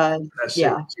 Yeah. That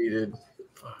shit cheated.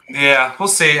 Yeah, we'll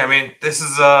see. I mean, this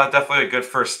is definitely a good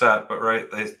first step, but right,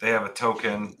 they have a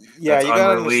token that's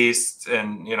unreleased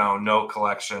and, you know, no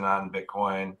collection on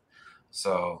Bitcoin.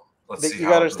 So let's see. You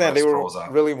gotta understand, they were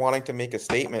really wanting to make a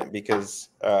statement because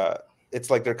it's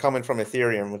like they're coming from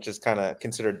Ethereum, which is kind of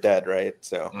considered dead, right?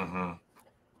 So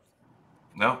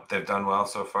no, they've done well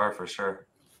so far for sure.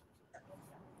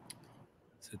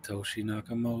 Satoshi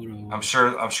Nakamoto.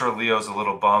 I'm sure Leo's a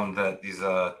little bummed that these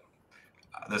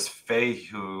this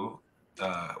Feihu,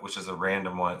 which is a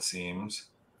random one, it seems,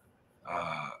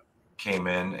 came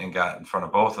in and got in front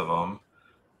of both of them.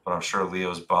 But I'm sure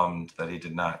Leo's bummed that he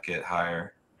did not get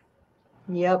higher.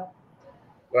 Yep.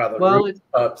 Wow, the root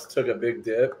ups took a big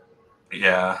dip.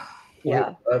 Yeah.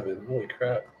 Yeah. 11. Holy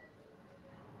crap.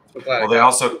 Well, they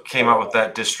also came out with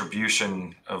that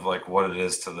distribution of like what it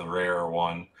is to the rare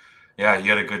one. Yeah, you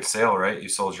had a good sale, right? You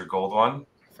sold your gold one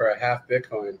for a half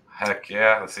Bitcoin. Heck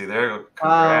yeah! Let's see there.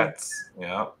 Congrats.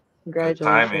 Yeah. Congratulations. Good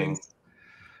timing.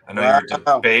 I know you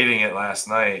were debating it last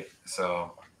night.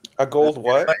 So a gold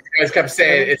what? You guys kept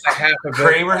saying it's a half of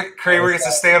Kramer gets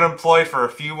to stay unemployed for a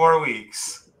few more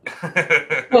weeks.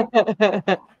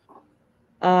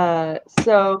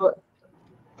 So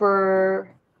for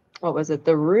what was it?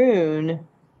 The Rune.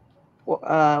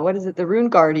 What is it? The Rune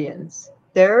Guardians.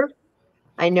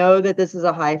 I know that this is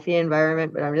a high fee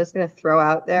environment, but I'm just going to throw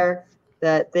out there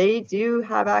that they do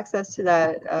have access to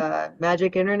that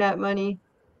magic internet money.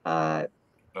 They're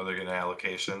getting an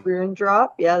allocation. Rune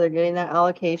drop. Yeah, they're getting that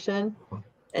allocation.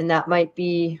 And that might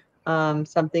be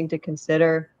something to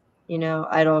consider. You know,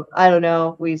 I don't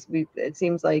know. It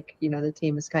seems like, you know, the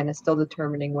team is kind of still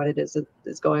determining what it is that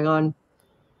is going on.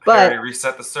 But Harry,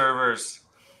 reset the servers.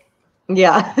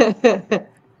 Yeah.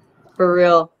 For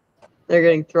real. They're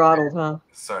getting throttled, huh?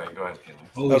 Sorry, go ahead.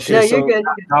 Holy Okay, shit! No, so you're good.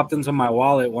 Dropped into my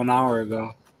wallet 1 hour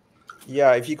ago.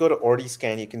 yeah, if you go to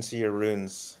Ordiscan, you can see your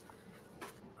runes.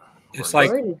 It's like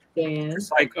Already scanned.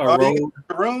 it's like a Oh, you road. get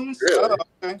the rooms? Really?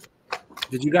 Oh, okay.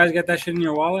 Did you guys get that shit in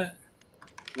your wallet?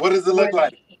 What does it look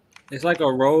like? It's like a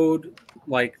road,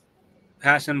 like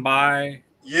passing by.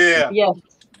 Yeah. Yes.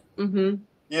 Mm-hmm.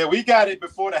 Yeah, we got it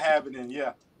before the Halving.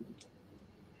 Yeah.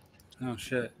 Oh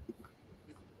shit!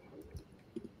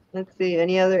 Let's see.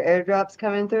 Any other airdrops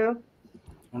coming through? I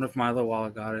wonder if my other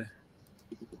wallet got it.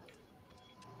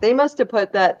 They must have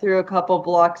put that through a couple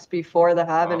blocks before the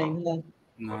Halving. Huh?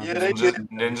 No, Yeah, they did.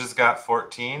 Ninja's got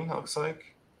 14. Looks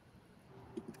like.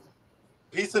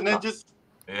 Pizza Ninjas.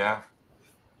 Yeah.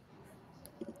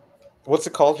 What's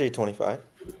it called, J25?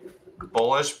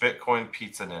 Bullish Bitcoin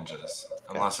Pizza Ninjas,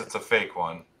 unless it's a fake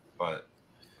one. But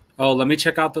Oh, let me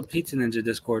check out the Pizza Ninja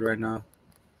Discord right now.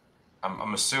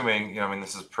 I'm assuming, I mean,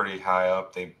 this is pretty high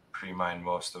up. They pre-mined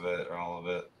most of it or all of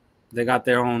it. They got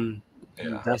their own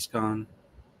Yeah. desk on.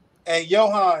 Hey,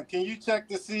 Johan, can you check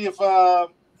to see if the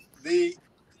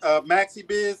Maxi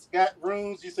Biz got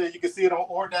runes? You said you can see it on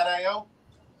or.io?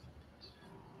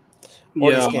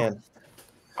 Ordiscan.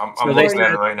 I'm So looking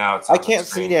at it right now. It's I on the can't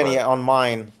screen, see any but- on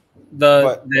mine.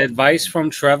 The advice from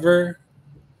Trevor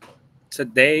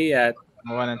today at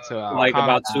I went into a like calm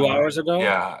about 2 down. hours ago.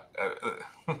 Yeah.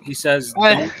 He says,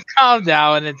 Calm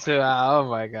down into oh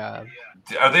my god.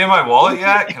 Are they in my wallet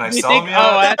yet? Can I You sell think, them yet?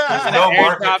 oh, that's There's an no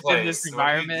airdrop in marketplace. this What do you-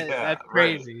 environment? yeah, That's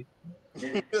right. crazy.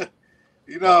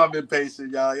 You know I'm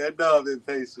impatient, y'all. I know I'm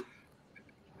impatient.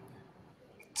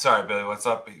 Sorry, Billy. What's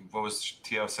up? What was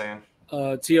T.O. saying?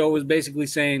 T.O. was basically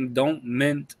saying, don't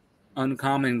mint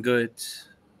uncommon goods.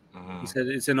 He said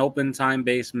it's an open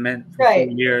time-based mint for 4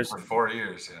 years. For 4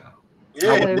 years, yeah.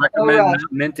 I Yeah. would recommend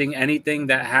not minting anything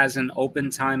that has an open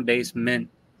time-based mint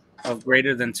of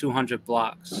greater than 200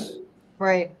 blocks.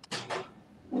 Right.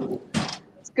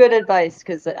 It's good advice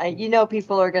because you know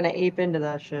people are gonna ape into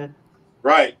that shit.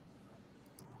 Right.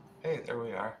 Hey, there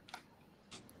we are.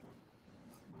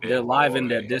 They're live in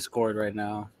their Discord right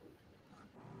now.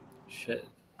 Shit.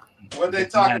 What they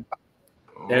talking about?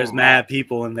 There's mad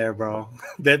people in there, bro.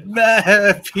 There's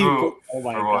mad people. Oh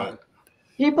my god.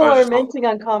 People are minting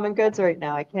on common goods right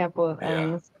now. I can't believe. I mean,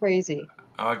 Yeah. it's crazy.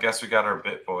 Oh, I guess we got our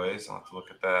Bit Boys. I'll have to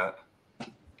look at that.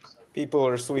 People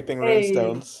are sweeping Hey.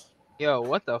 runestones. Yo,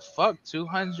 what the fuck?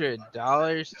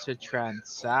 $200 to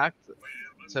transact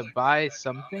to buy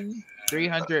something?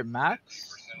 300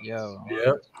 max? Yo,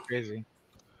 Yep. crazy.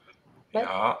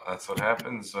 Yeah, that's what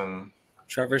happens when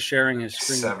Trevor's sharing his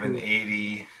screen.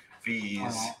 780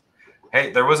 fees.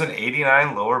 Hey, there was an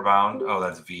 89 lower bound. Oh,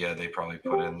 that's via. They probably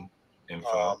put in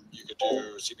info. You could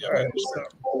do CPM.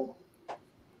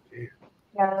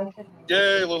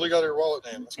 Yay, Lily got her wallet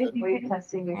name. That's good.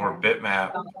 More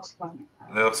bitmap.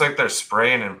 It looks like they're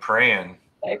spraying and praying.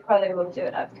 I probably will do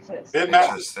it after this.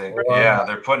 Interesting. Yeah,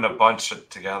 they're putting a bunch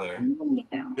together.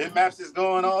 Bitmaps is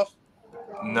going off?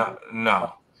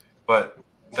 No, but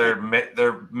they're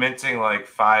minting like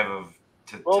 5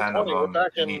 to 10 of them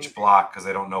in each block because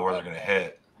they don't know where they're gonna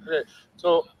hit. Okay,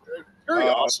 so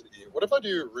curiosity. What if I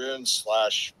do rune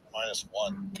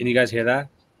 /-1? Can you guys hear that?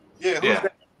 Yeah, who's Yeah.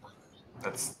 that?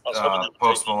 That's I was hoping that would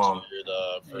Post take you Malone to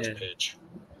the first page,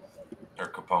 or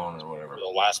Capone or whatever. or the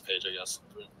last page, I guess.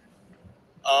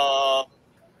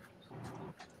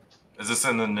 Is this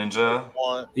in the Ninja?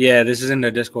 Yeah, this is in their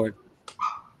Discord.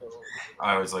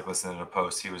 I always like listening to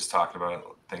Post. He was talking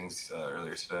about things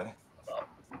earlier today.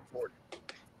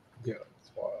 Yeah,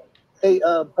 it's wild. Hey,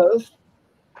 Post.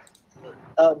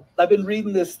 I've been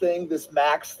reading this thing, this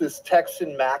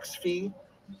Texan max fee,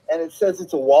 and it says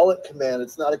it's a wallet command.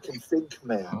 It's not a config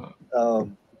command.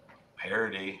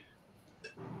 Parody.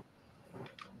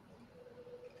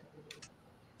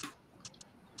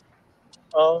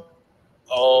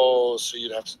 Oh, so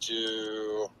you'd have to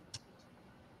do.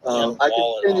 I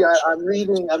can send you. I'm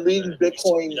reading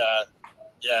Bitcoin.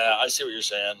 Yeah, I see what you're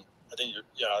saying. I think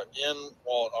you're in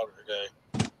wallet.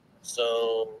 Okay.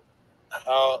 So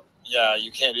how? Yeah,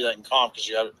 you can't do that in comp because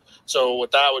you have. So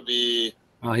what that would be.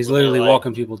 Oh, he's literally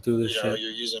walking people through this You know, shit.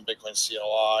 you're using Bitcoin CLI.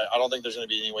 I don't think there's going to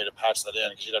be any way to patch that in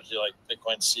because you'd have to do like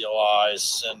Bitcoin CLI,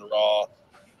 send raw,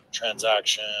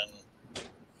 transaction,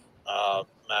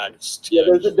 max. Yeah,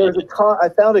 I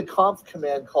found a conf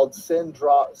command called send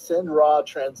raw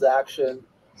transaction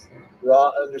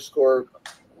raw _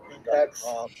 X.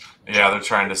 Yeah, they're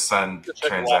trying to send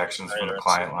transactions from the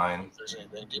client line.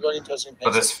 Debugging, testing,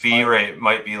 But this fee rate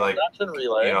might be like, transaction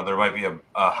relay. there might be a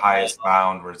highest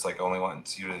bound where it's like only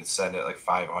wants you to send it like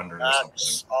 500 or something.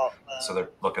 So they're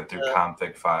looking through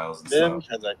config files and Then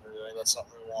stuff. transaction relay. That's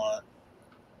something we want.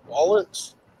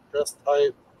 wallets, address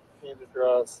type, change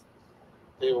address,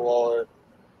 save wallet,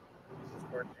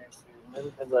 transaction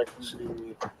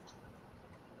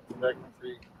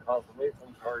fee,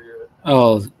 confirmation target.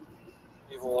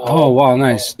 Oh, wow,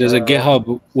 nice. There's a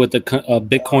GitHub with a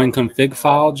Bitcoin config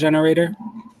file generator,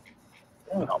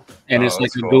 and it's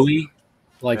like a GUI,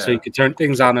 so you can turn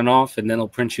things on and off, and then it'll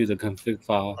print you the config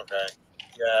file. Okay.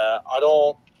 Yeah,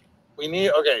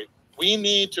 we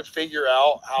need to figure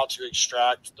out how to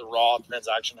extract the raw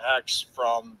transaction hex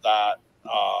from that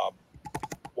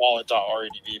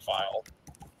wallet.redb file.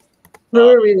 Who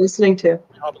are we listening to?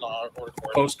 Hop in the order cord,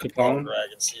 Post Capone.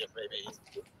 Greg, and see if maybe.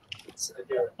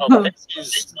 Oh,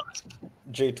 Casey's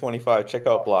J25. Check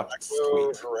out Block.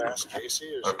 harass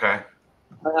Casey. Okay.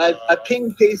 I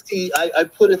pinged Casey. I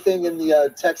put a thing in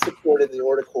the tech support in the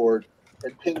order cord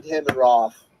and pinged him and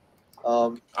Roth.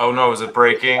 Oh no, is it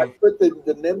breaking? I put the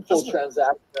mempool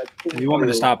transaction. If you want me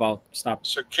to stop, I'll stop.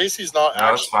 So Casey's not. No,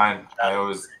 that's fine. I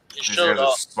always. He These showed guys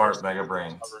are up. smart mega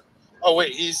brains. Oh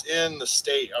wait, he's in the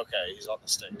state. Okay, he's on the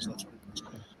state. So that's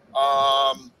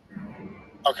what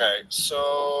okay,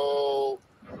 so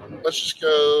let's just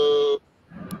go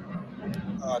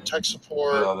tech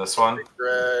support. Oh, this one?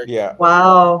 Greg. Yeah.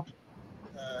 Wow.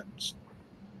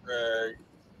 Greg.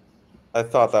 I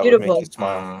thought that Beautiful. would make you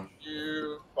smile.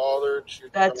 You bothered to.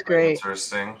 That's great.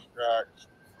 Interesting. Extract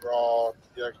raw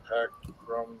TX pack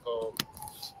from the.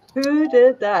 Who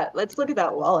did that? Let's look at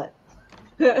that wallet.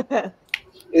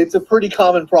 It's a pretty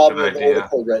common problem Good in the idea. order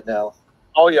code right now.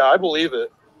 Oh yeah, I believe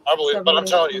it. But I'm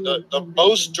telling you, the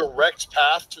most direct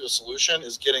path to a solution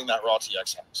is getting that raw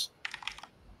TX hex.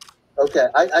 Okay,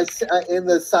 I in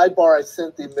the sidebar I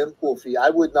sent the mempool fee. I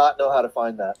would not know how to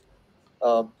find that.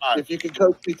 If you could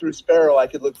coach me through Sparrow, I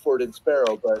could look for it in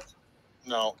Sparrow, but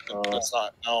no, it's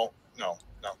not. No.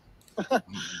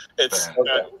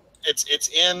 It's it's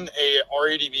in a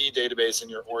RADB database in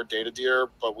your OR data deer,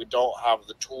 but we don't have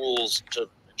the tools to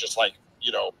just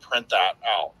print that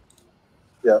out.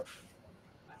 Yeah.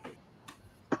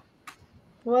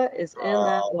 What is in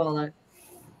that wallet?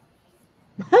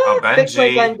 Oh, Bitcoin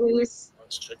Benji, Bungees.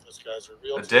 Let's check this guy's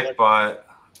reveal. a dick butt,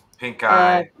 pink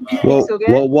eye.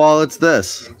 What wallet's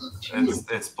this?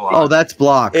 It's blocked. Oh, that's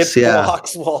Blocks. It's yeah.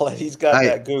 Block's wallet. He's got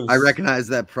that goose. I recognize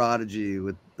that Prodigy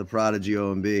with the Prodigy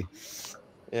OMB.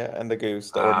 Yeah, and the goose,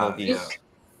 the ordinal geese.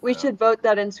 We should vote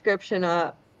that inscription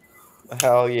up.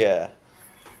 Hell yeah.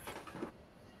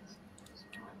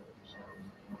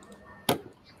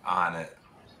 On it.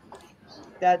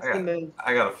 That's the move.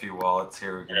 I got a few wallets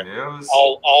here we can use.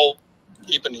 I'll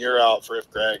keep an ear out for if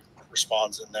Greg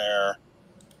responds in there.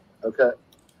 Okay.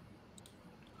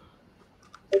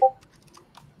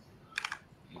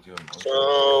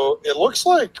 So it looks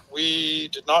like we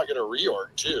did not get a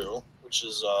reorg too, which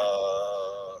is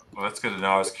Well, that's good to know.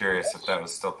 I was curious if that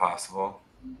was still possible.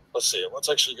 Let's see. Let's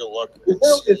actually go look.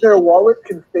 Is there a wallet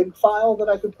config file that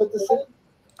I could put this in?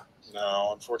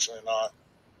 No, unfortunately not.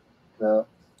 No.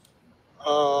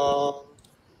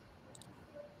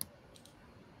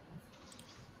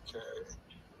 Okay.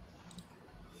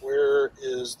 Where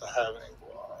is the halving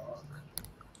block?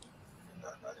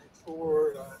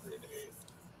 994, 988.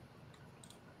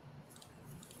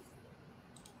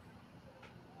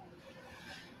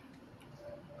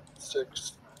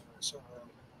 Six, 7.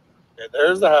 Okay,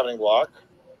 there's the halving block.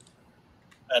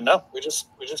 And no, we just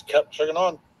kept checking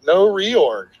on. No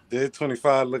reorg. Dead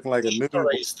 25 looking like a new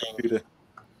Interesting. computer.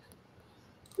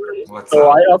 What's So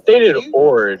up? I updated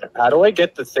Ord. How do I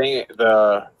get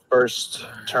the first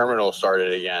terminal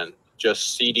started again?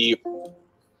 Just CD.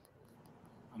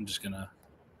 I'm just gonna.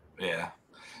 Yeah,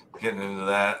 getting into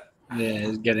that.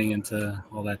 Yeah, getting into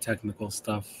all that technical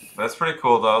stuff. That's pretty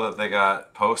cool though that they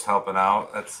got Post helping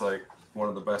out. That's like one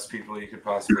of the best people you could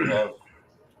possibly have.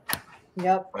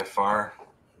 Yep. By far.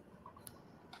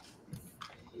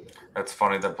 That's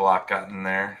funny that Block got in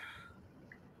there,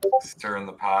 stirring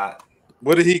the pot.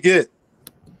 What did he get?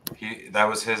 That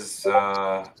was his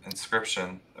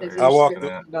inscription. I walked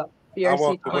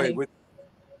away with.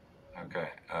 Okay.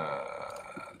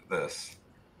 This.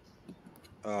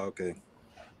 Oh, okay.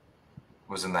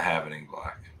 Was in the Halving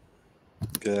block.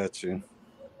 Got you.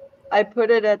 I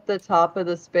put it at the top of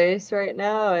the space right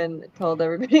now and told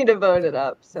everybody to vote it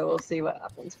up. So we'll see what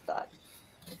happens with that.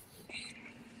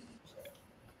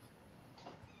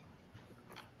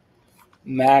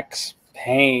 Max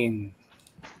Payne.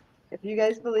 If you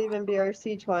guys believe in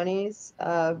BRC20s,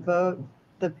 vote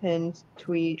the pinned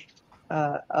tweet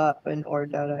up in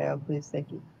or.io, please.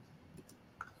 Thank you.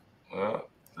 Well,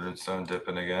 Redstone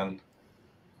dipping again.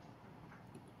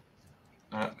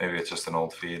 Maybe it's just an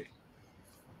old feed.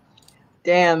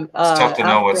 Damn. It's tough to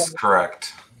know what's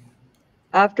correct.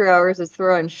 After Hours is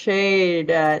throwing shade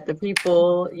at the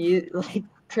people you like With the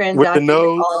transacting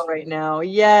nose. all right now.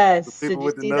 Yes. The Did people you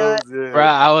with the see that? nose, yeah. Bro,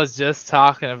 I was just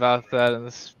talking about that in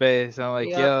the space. I'm like,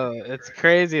 Yep. yo, it's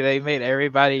crazy. They made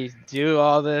everybody do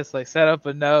all this, like set up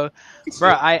a node.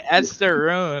 Bro, I etched a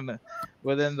rune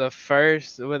within the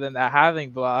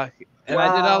halving block, and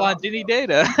I did all on Wow. Genie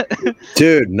data.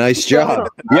 Dude, nice job.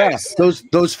 Nice. Yeah,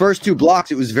 those first 2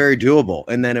 blocks, it was very doable,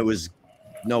 and then it was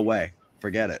no way,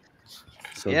 forget it.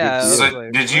 So Yeah, good I for was you.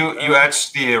 like, Did what you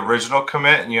etch the original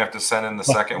commit and you have to send in the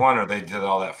second one, or they did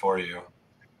all that for you?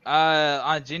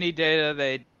 on Genie data,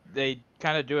 they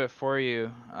kind of do it for you.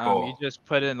 You Cool. just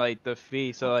put in like the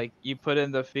fee. So like you put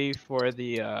in the fee for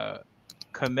the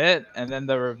commit, and then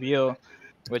the reveal,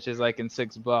 which is like in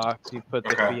 6 blocks. You put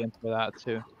the Okay. fee in for that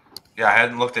too. Yeah, I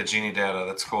hadn't looked at Genie data.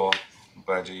 That's cool. I'm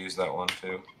glad you used that one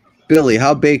too. Billy,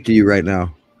 how baked are you right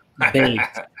now? Baked.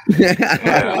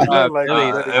 Yeah. You look like Billy,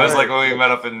 you It was like when we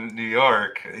met up in New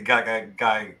York. The guy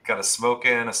got a smoke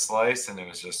in, a slice, and it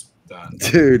was just done.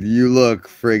 Dude, you look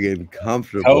friggin'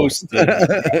 comfortable. Toasted. Look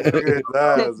at his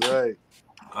eyes, right?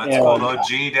 That's cool though.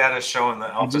 Genie data showing the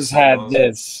I alpha just had signals.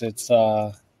 this. It's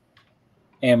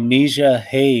amnesia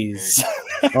haze.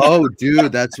 Oh,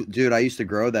 dude, I used to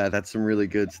grow that. That's some really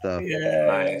good stuff. Yeah,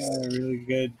 Nice. really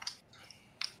good.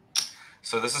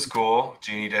 So this is cool.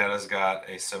 Genie data's got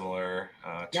a similar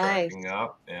tracking Nice.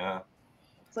 up. Yeah.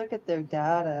 Let's look at their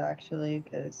data actually,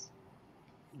 because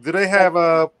Do they have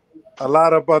a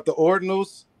lot about the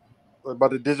ordinals,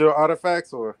 about the digital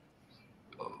artifacts, or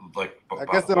Like I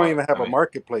guess they don't even have a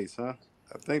marketplace, huh?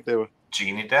 I think they were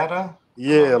Genie data.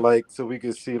 Yeah, like so we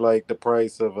could see like the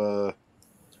price of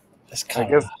I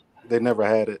guess they never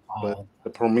had it, but the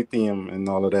Prometheum and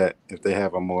all of that, if they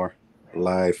have a more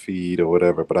live feed or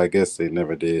whatever, but I guess they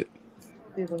never did.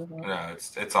 No,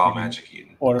 it's all Magic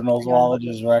Eden. Ordinal's wallet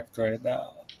is wrecked right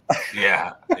now.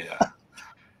 Yeah, yeah.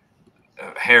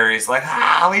 Harry's like,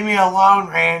 leave me alone,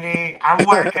 Randy. I'm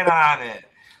working on it.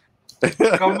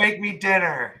 Go make me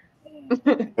dinner.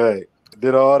 Hey,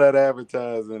 did all that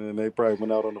advertising and they probably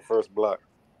went out on the first block.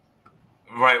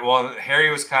 Right. Well, Harry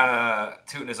was kind of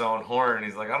tooting his own horn.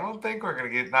 He's like, I don't think we're gonna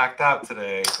get knocked out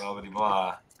today. Blah blah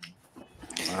blah.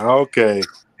 Okay.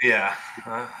 Yeah.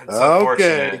 It's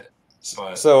unfortunate.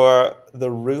 But So the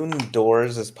rune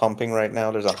doors is pumping right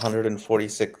now. There's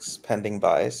 146 pending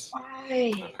buys.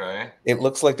 okay. It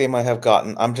looks like they might have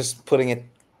gotten. I'm just putting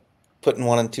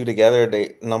 1 and 2 together.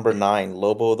 They number 9,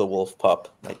 Lobo the Wolf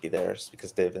Pup might be theirs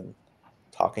because they've been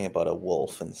talking about a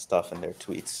wolf and stuff in their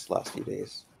tweets last few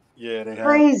days. Yeah, they have.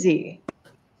 crazy.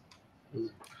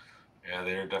 Yeah,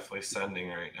 they're definitely sending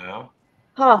right now.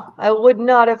 Huh. I would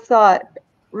not have thought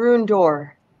Rune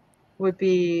Door would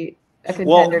be a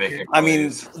contender. Well, I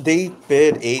mean, they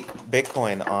bid 8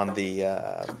 Bitcoin on the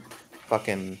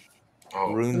fucking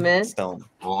rune stone.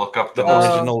 We'll look up the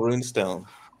original rune stone.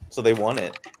 So they won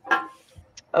it.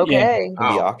 Okay. In the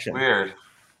auction. Weird.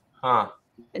 Huh.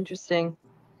 Interesting.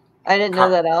 I didn't know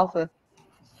that alpha.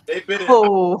 They bid it.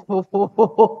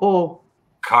 Oh.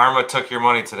 Karma took your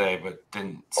money today, but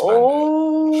didn't spend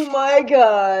Oh my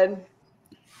god.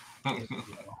 it.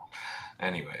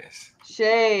 Anyways.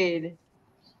 Shade.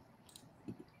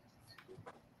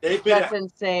 They bid That's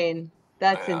insane.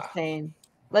 That's insane.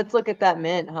 Let's look at that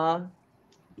mint, huh?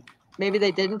 Maybe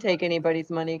they didn't take anybody's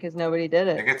money because nobody did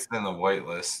I it. think it's in the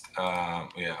whitelist.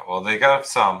 Yeah. Well, they got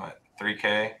some at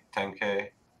 3K, 10K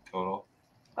total.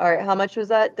 All right, how much was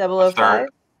that? 005?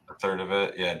 A third of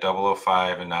it. Yeah,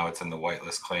 005, and now it's in the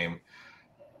whitelist claim.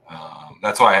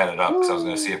 That's why I had it up because I was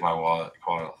going to see if my wallet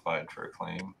qualified for a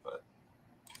claim. But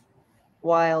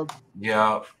wild.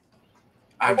 Yeah,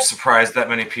 I'm surprised that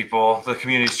many people. The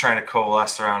community's trying to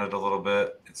coalesce around it a little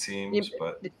bit. It seems,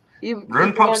 but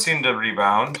Rune Pumps seem to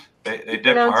rebound. They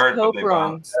dip hard, but they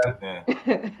bounce. Yeah.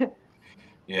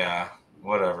 Yeah.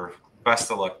 Whatever.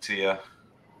 Best of luck to you.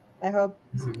 I hope,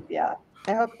 yeah.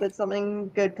 I hope that something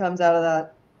good comes out of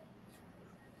that.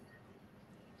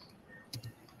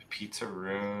 Pizza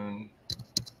Rune.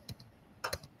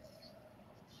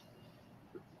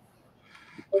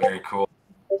 Very cool.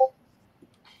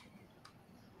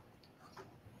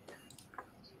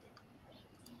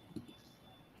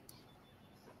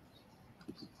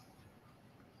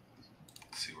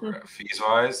 Let's see where we're at fees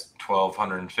wise.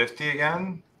 1,250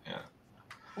 again. Yeah.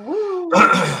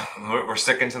 We're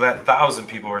sticking to that 1,000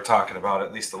 people we're talking about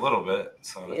at least a little bit.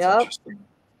 So that's interesting.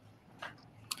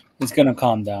 It's gonna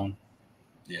calm down.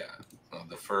 Yeah.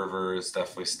 The fervor is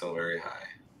definitely still very high.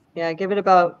 Yeah, give it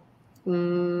about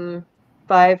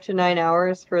 5 to 9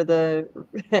 hours for the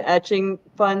etching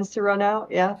funds to run out.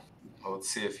 Yeah. Well, let's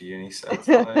see if Unisat's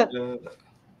live.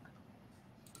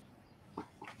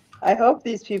 I hope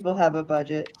these people have a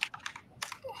budget.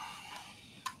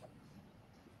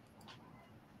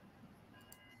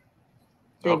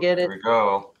 They get it. There we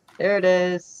go. There it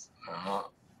is.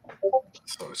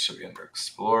 So it should be under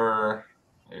Explorer.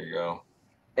 There you go.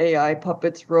 AI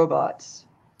puppets robots.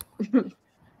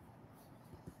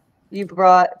 You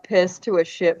brought piss to a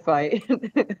shit fight.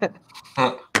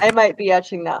 I might be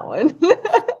etching that one.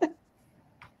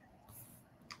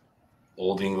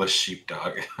 Old English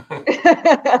sheepdog.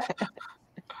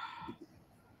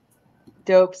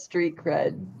 Dope street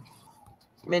cred.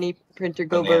 Mini printer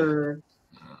go burr.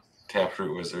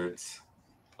 Taproot Wizards.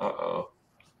 Uh-oh.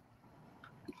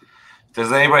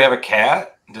 Does anybody have a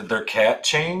cat? Did their cat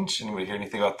change? Anybody hear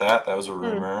anything about that? That was a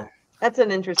rumor. That's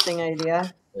an interesting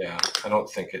idea. Yeah, I don't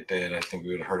think it did. I think we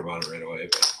would have heard about it right away.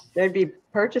 But... There'd be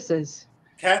purchases.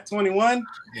 Cat 21?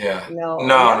 Yeah.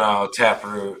 No,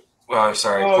 Taproot. Well,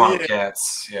 sorry, Quantum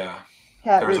Cats. Yeah.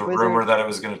 There was a rumor that it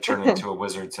was going to turn into a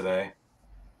wizard today.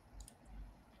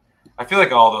 I feel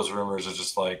like all those rumors are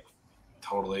just like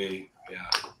totally,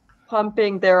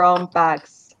 pumping their own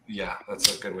backs. Yeah,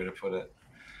 that's a good way to put it.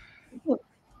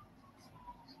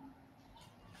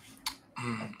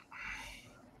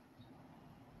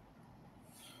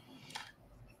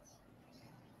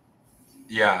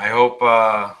 Yeah, I hope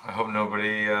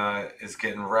nobody is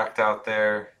getting wrecked out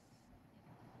there.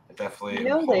 Definitely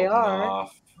they are.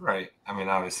 off. Right. I mean,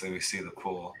 obviously we see the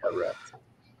pool.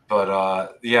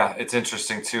 But yeah, it's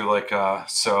interesting too. Like,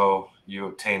 so you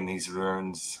obtain these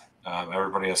runes.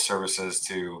 Everybody has services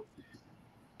to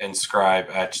inscribe,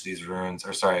 etch these runes,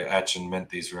 or sorry, etch and mint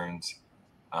these runes.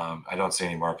 I don't see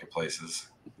any marketplaces.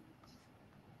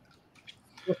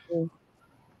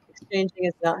 Exchanging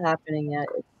is not happening yet.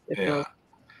 Yeah.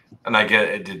 And I get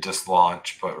it did just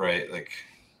launch, but right, like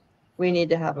we need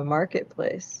to have a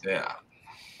marketplace. Yeah.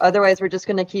 Otherwise, we're just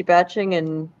going to keep etching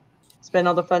and spend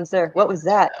all the funds there. What was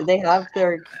that? Did they have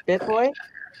their BitBoy?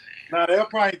 No, they'll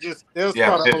probably just start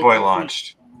BitBoy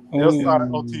launched. They'll start an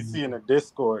OTC in the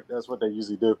Discord. That's what they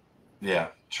usually do. Yeah,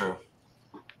 true.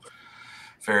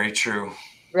 Very true.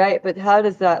 Right, but how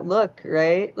does that look,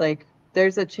 right? Like,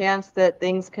 there's a chance that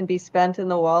things can be spent in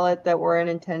the wallet that weren't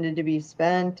intended to be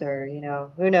spent, or,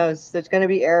 who knows? There's going to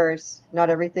be errors. Not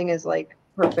everything is, like,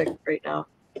 perfect right now.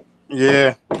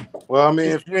 Yeah. Well, I mean,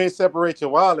 if you ain't separate your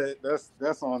wallet,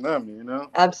 that's on them,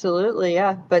 Absolutely,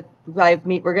 yeah. But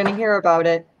we're going to hear about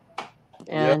it.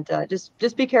 And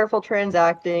just be careful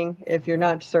transacting if you're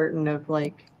not certain of,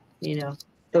 like, the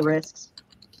risks.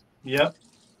 Yep.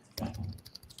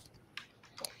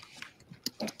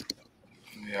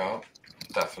 Yeah,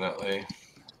 definitely.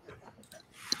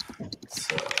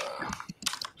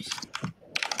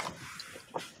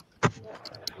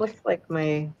 Looks like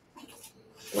my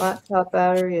laptop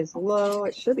battery is low.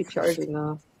 It should be charging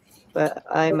though, but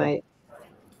I might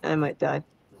die.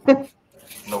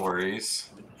 No worries.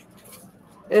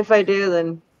 If I do,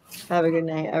 then have a good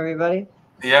night, everybody.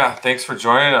 Yeah, thanks for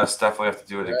joining us. Definitely have to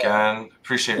do it again.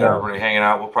 Appreciate everybody hanging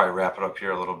out. We'll probably wrap it up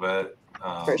here a little bit.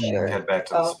 For sure. Head back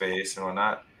to the space and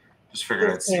whatnot. Just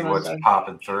figured I'd see what's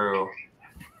popping through.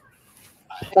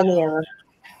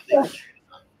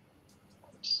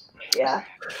 Yeah.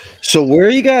 So where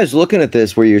are you guys looking at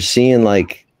this? Where you're seeing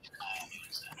like,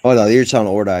 oh no, you're talking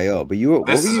Ord.io, but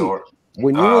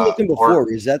when you were looking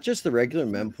before, is that just the regular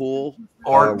mempool?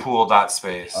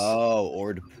 Ordpool.space. Oh,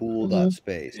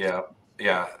 Ordpool.space. Yeah.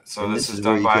 Yeah. So and this is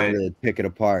where done you by can really pick it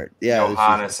apart. Yeah.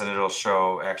 Johannes, and it'll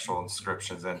show actual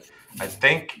inscriptions. And I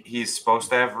think he's supposed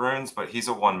to have runes, but he's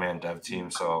a one-man dev team.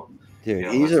 So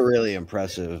dude, he's a really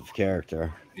impressive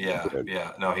character. Yeah,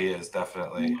 yeah, no, he is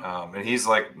definitely, and he's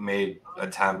like made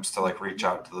attempts to like reach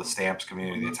out to the stamps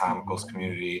community, the atomicals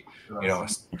community.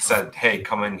 Said, hey,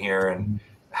 come in here and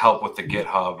help with the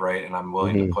GitHub, right? And I'm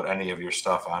willing to put any of your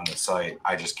stuff on the site.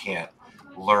 I just can't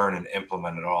learn and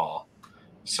implement it all.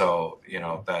 So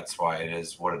that's why it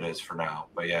is what it is for now.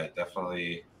 But yeah,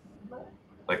 definitely,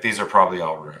 like these are probably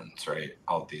all runes, right?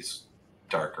 All these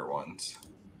darker ones.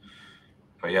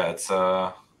 But yeah, it's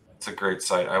a great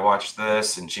site. I watched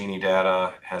this, and Genie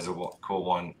Data has a cool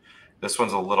one. This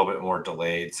one's a little bit more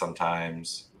delayed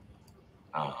sometimes.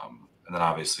 And then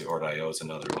obviously Ord.io is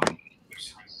another one.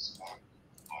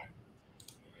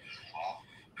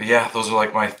 But yeah, those are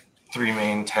like my three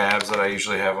main tabs that I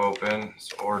usually have open. It's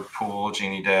Ordpool,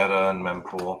 Genie Data, and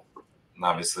Mempool. And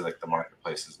obviously like the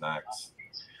marketplace is next.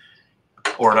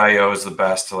 Ord.io is the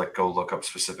best to like go look up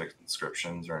specific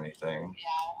inscriptions or anything.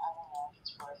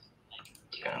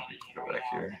 Yeah, we can go back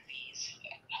here.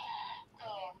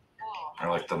 Or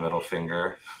like the middle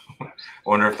finger. I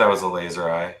wonder if that was a laser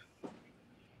eye.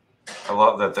 I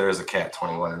love that there is a Cat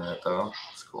 21 in it though.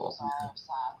 It's cool.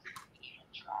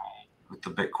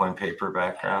 with the Bitcoin paper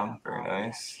background. Very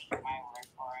nice.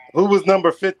 Who was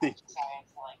number 50?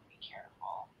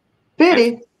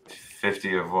 50.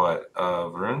 50 of what?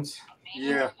 Of runes?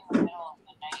 Yeah. I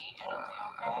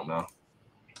don't know.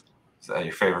 Is that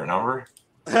your favorite number?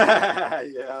 Yeah,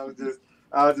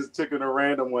 I was just picking a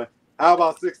random one. How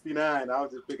about 69? I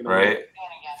was just picking a right.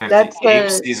 50 That's ape the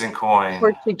season coin.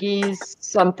 Portuguese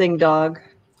something dog.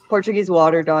 Portuguese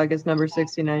water dog is number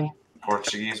 69.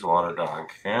 Portuguese water dog.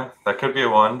 Yeah, that could be a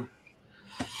one.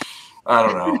 I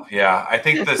don't know. Yeah, I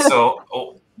think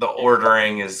the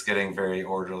ordering is getting very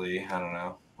orderly. I don't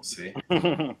know. We'll see.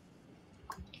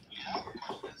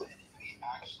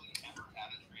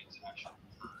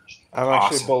 I'm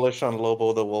actually bullish on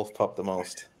Lobo the Wolf Pup the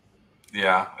most.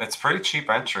 Yeah, it's pretty cheap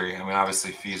entry. I mean,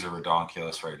 obviously fees are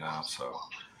redonkulous right now, so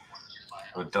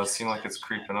it does seem like it's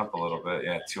creeping up a little bit.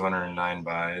 Yeah, 209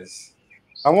 buys.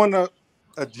 I want a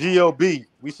GOB.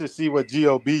 We should see what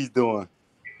GOB's doing.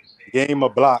 Game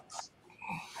of blocks.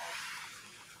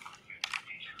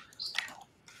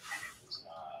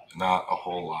 Not a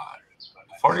whole lot.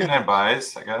 49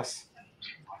 buys, I guess.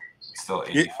 Still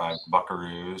 85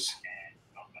 buckaroos.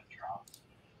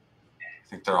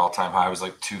 I think their all-time high was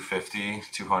like 250,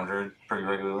 200 pretty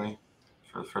regularly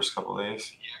for the first couple of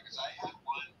days.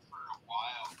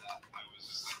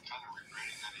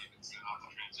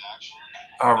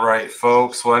 All right,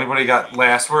 folks. Well, anybody got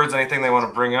last words? Anything they want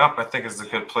to bring up? I think is a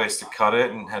good place to cut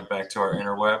it and head back to our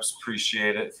interwebs.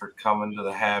 Appreciate it for coming to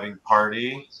the Halving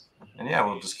party. And yeah,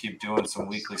 we'll just keep doing some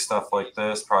weekly stuff like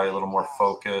this, probably a little more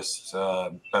focused,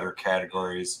 better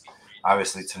categories.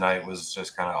 Obviously, tonight was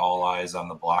just kind of all eyes on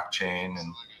the blockchain.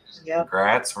 And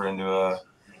congrats, we're into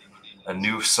a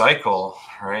new cycle,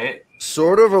 right?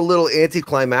 Sort of a little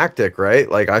anticlimactic, right?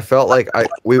 Like I felt like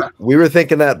we were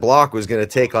thinking that block was going to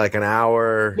take like an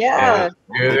hour. Yeah.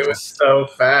 Dude, it was so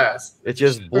fast. It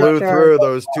just blew through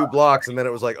those 2 blocks, and then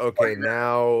it was like, okay,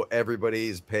 now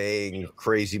everybody's paying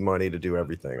crazy money to do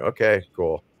everything. Okay,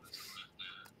 cool.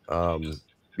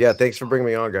 Yeah, thanks for bringing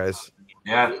me on, guys.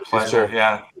 Yeah, pleasure.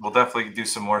 Yeah, we'll definitely do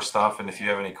some more stuff, and if you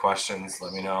have any questions,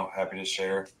 let me know. Happy to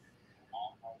share.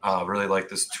 Really like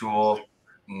this tool.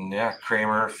 And yeah,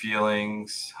 Kramer,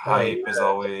 feelings, hype as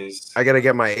always. I got to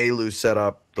get my ALU set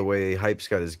up the way Hype's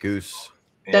got his goose.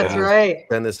 That's right.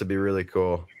 Then this would be really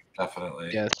cool.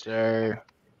 Definitely. Yes, sir.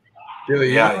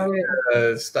 Billy, Yeah.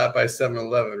 you stop by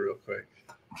 7-Eleven real quick.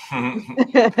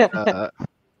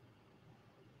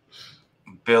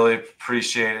 Billy,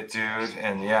 appreciate it, dude.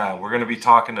 And yeah, we're going to be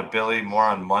talking to Billy more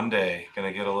on Monday.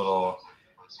 Going to get a little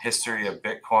history of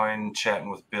Bitcoin, chatting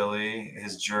with Billy,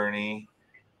 his journey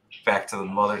back to the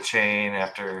mother chain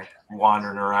after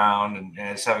wandering around and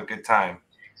just have a good time.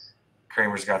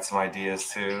 Kramer's got some ideas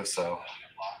too, so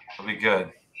it'll be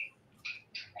good.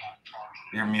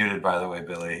 You're muted, by the way,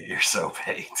 Billy. You're so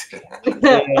baked.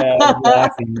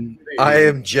 I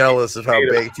am jealous of how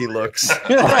baked he looks.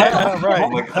 Right.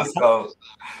 Like, let's go.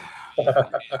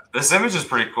 This image is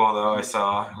pretty cool, though. I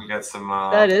saw we got some.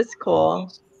 That is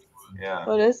cool. Yeah.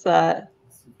 What is that?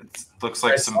 It looks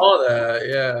like I saw that.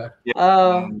 Yeah.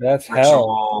 Oh, that's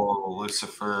Ritual,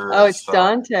 Lucifer. Oh, it's stuff.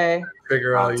 Dante.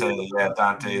 Figure out. Dante, yeah,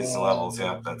 Dante's levels.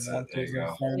 Yeah, that's it. There you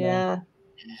go. Yeah.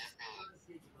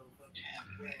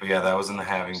 But yeah, that was in the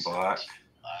Halving block.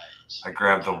 I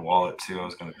grabbed the wallet too. I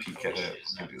was going to peek at it.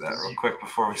 I'm going to do that real quick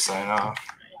before we sign off.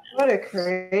 What a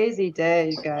crazy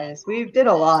day, you guys. We did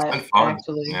a lot,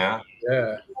 actually. Yeah.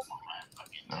 Yeah.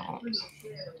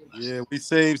 Yeah, we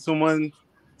saved some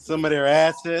of their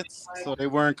assets so they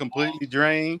weren't completely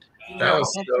drained.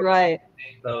 That's right.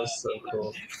 That was so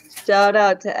cool. Shout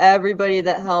out to everybody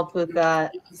that helped with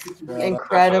that.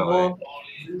 Incredible.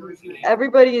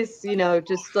 Everybody is,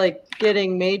 just like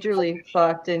getting majorly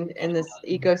fucked in this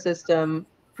ecosystem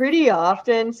pretty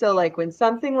often. So like when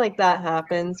something like that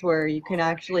happens where you can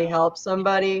actually help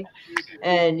somebody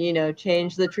and,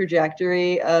 change the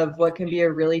trajectory of what can be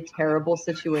a really terrible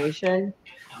situation,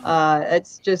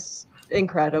 it's just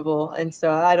incredible. And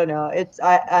so I don't know,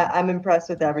 I'm impressed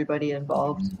with everybody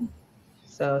involved.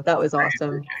 So that was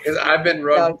awesome. Because I've been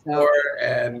run before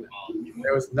and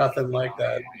there was nothing like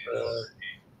that.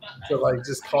 To like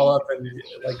just call up and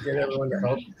like get everyone to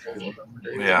help.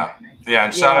 Yeah.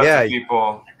 And shout out to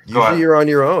people. Usually you're on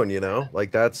your own,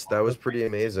 like that was pretty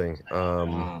amazing.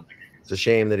 It's a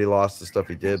shame that he lost the stuff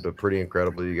he did, but pretty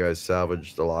incredible. You guys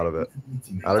salvaged a lot of it.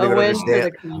 I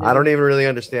don't even really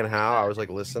understand how. I was like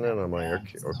listening. I'm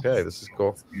like, okay, this is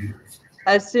cool.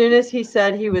 As soon as he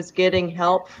said he was getting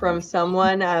help from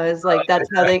someone, I was like, that's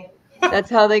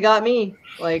how they got me.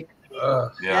 Like,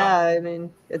 I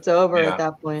mean, it's over at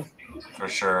that point. For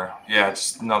sure. Yeah,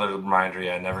 just another reminder.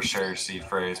 Yeah, never share your seed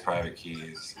phrase, private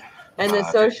keys. And the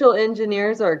social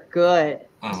engineers are good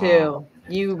too.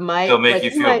 You might they'll make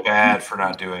you feel bad for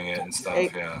not doing it and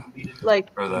stuff. Yeah. Like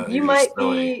or you might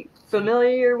be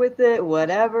familiar with it,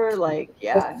 whatever. Like,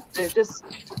 yeah, they're just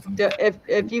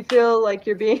if you feel like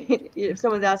you're being if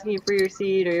someone's asking you for your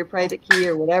seed or your private key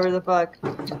or whatever the fuck,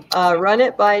 run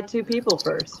it by 2 people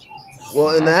first.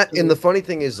 Well, and the funny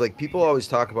thing is, like, people always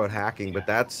talk about hacking, but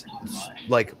that's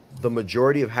like the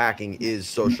majority of hacking is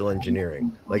social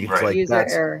engineering. Like, it's like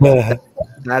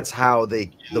that's how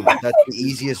that's the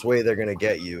easiest way they're gonna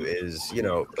get you is, you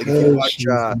know, like if you watch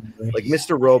like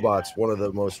Mr. Robot's one of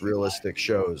the most realistic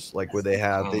shows, like where they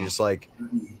just like,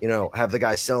 you know, have the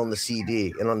guy selling the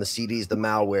CD, and on the CD is the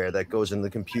malware that goes in the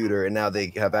computer, and now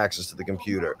they have access to the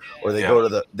computer, or they go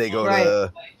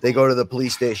to the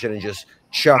police station and just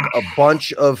chuck a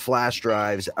bunch of flash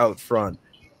drives out front,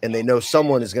 and they know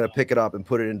someone is going to pick it up and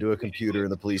put it into a computer in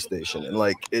the police station. And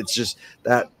like, it's just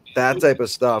that type of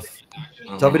stuff.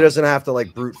 Somebody doesn't have to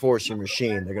like brute force your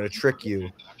machine. They're going to trick you,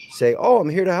 say, oh, I'm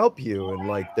here to help you. And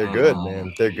like, they're good,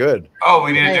 man. They're good. Oh,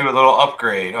 we need to do a little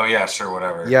upgrade. Oh yeah, sure.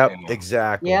 Whatever. Yep. You know.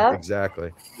 Exactly. Yep.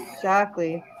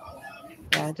 Exactly.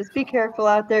 Yeah, just be careful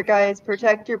out there, guys.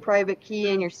 Protect your private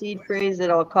key and your seed phrase at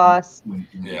all costs.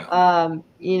 Yeah.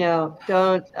 You know,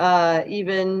 don't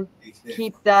even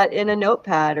keep that in a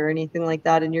notepad or anything like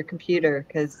that in your computer,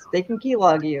 because they can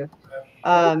keylog you.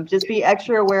 Just be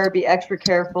extra aware, be extra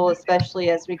careful, especially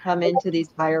as we come into these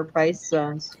higher price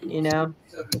zones. You know,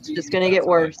 it's just going to get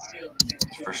worse.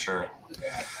 For sure.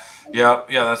 Yeah,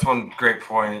 that's one great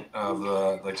point of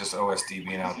the like just OSD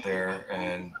being out there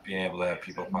and being able to have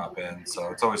people pop in. So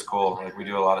it's always cool. Like we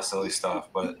do a lot of silly stuff,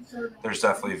 but there's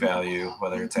definitely value,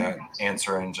 whether it's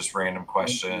answering just random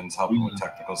questions, helping with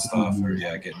technical stuff, or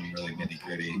getting really nitty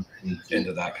gritty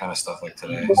into that kind of stuff like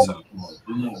today. So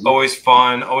always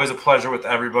fun, always a pleasure with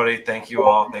everybody. Thank you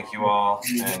all.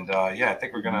 And I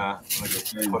think we're gonna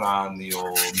put on the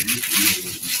old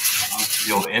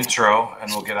intro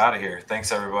and we'll get out of here.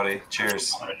 Thanks everybody.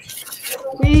 Cheers.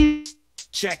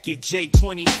 Check it,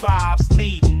 J25's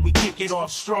leading. We kick it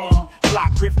off strong.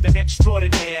 Block grifting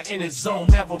extraordinaire in his zone,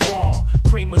 never wrong.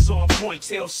 Creamers on point,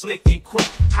 tail slick and quick.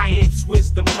 High-ends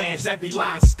wisdom lands, every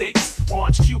line sticks.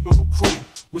 Orange Cubicle crew,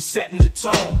 we're setting the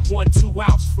tone. 1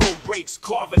 2-ounce flow breaks,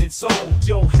 carving its own.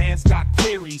 Your hands got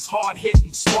queries, hard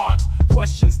hitting, smart.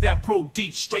 Questions that probe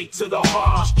deep straight to the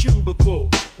heart. Cubicle,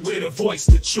 with a voice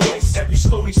to choice. Every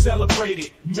story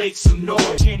celebrated, make some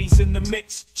noise. Jenny's in the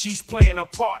mix, she's playing a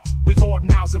part. With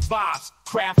ordinals and vibes,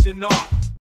 craft and art.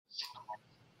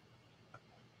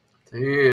 Damn.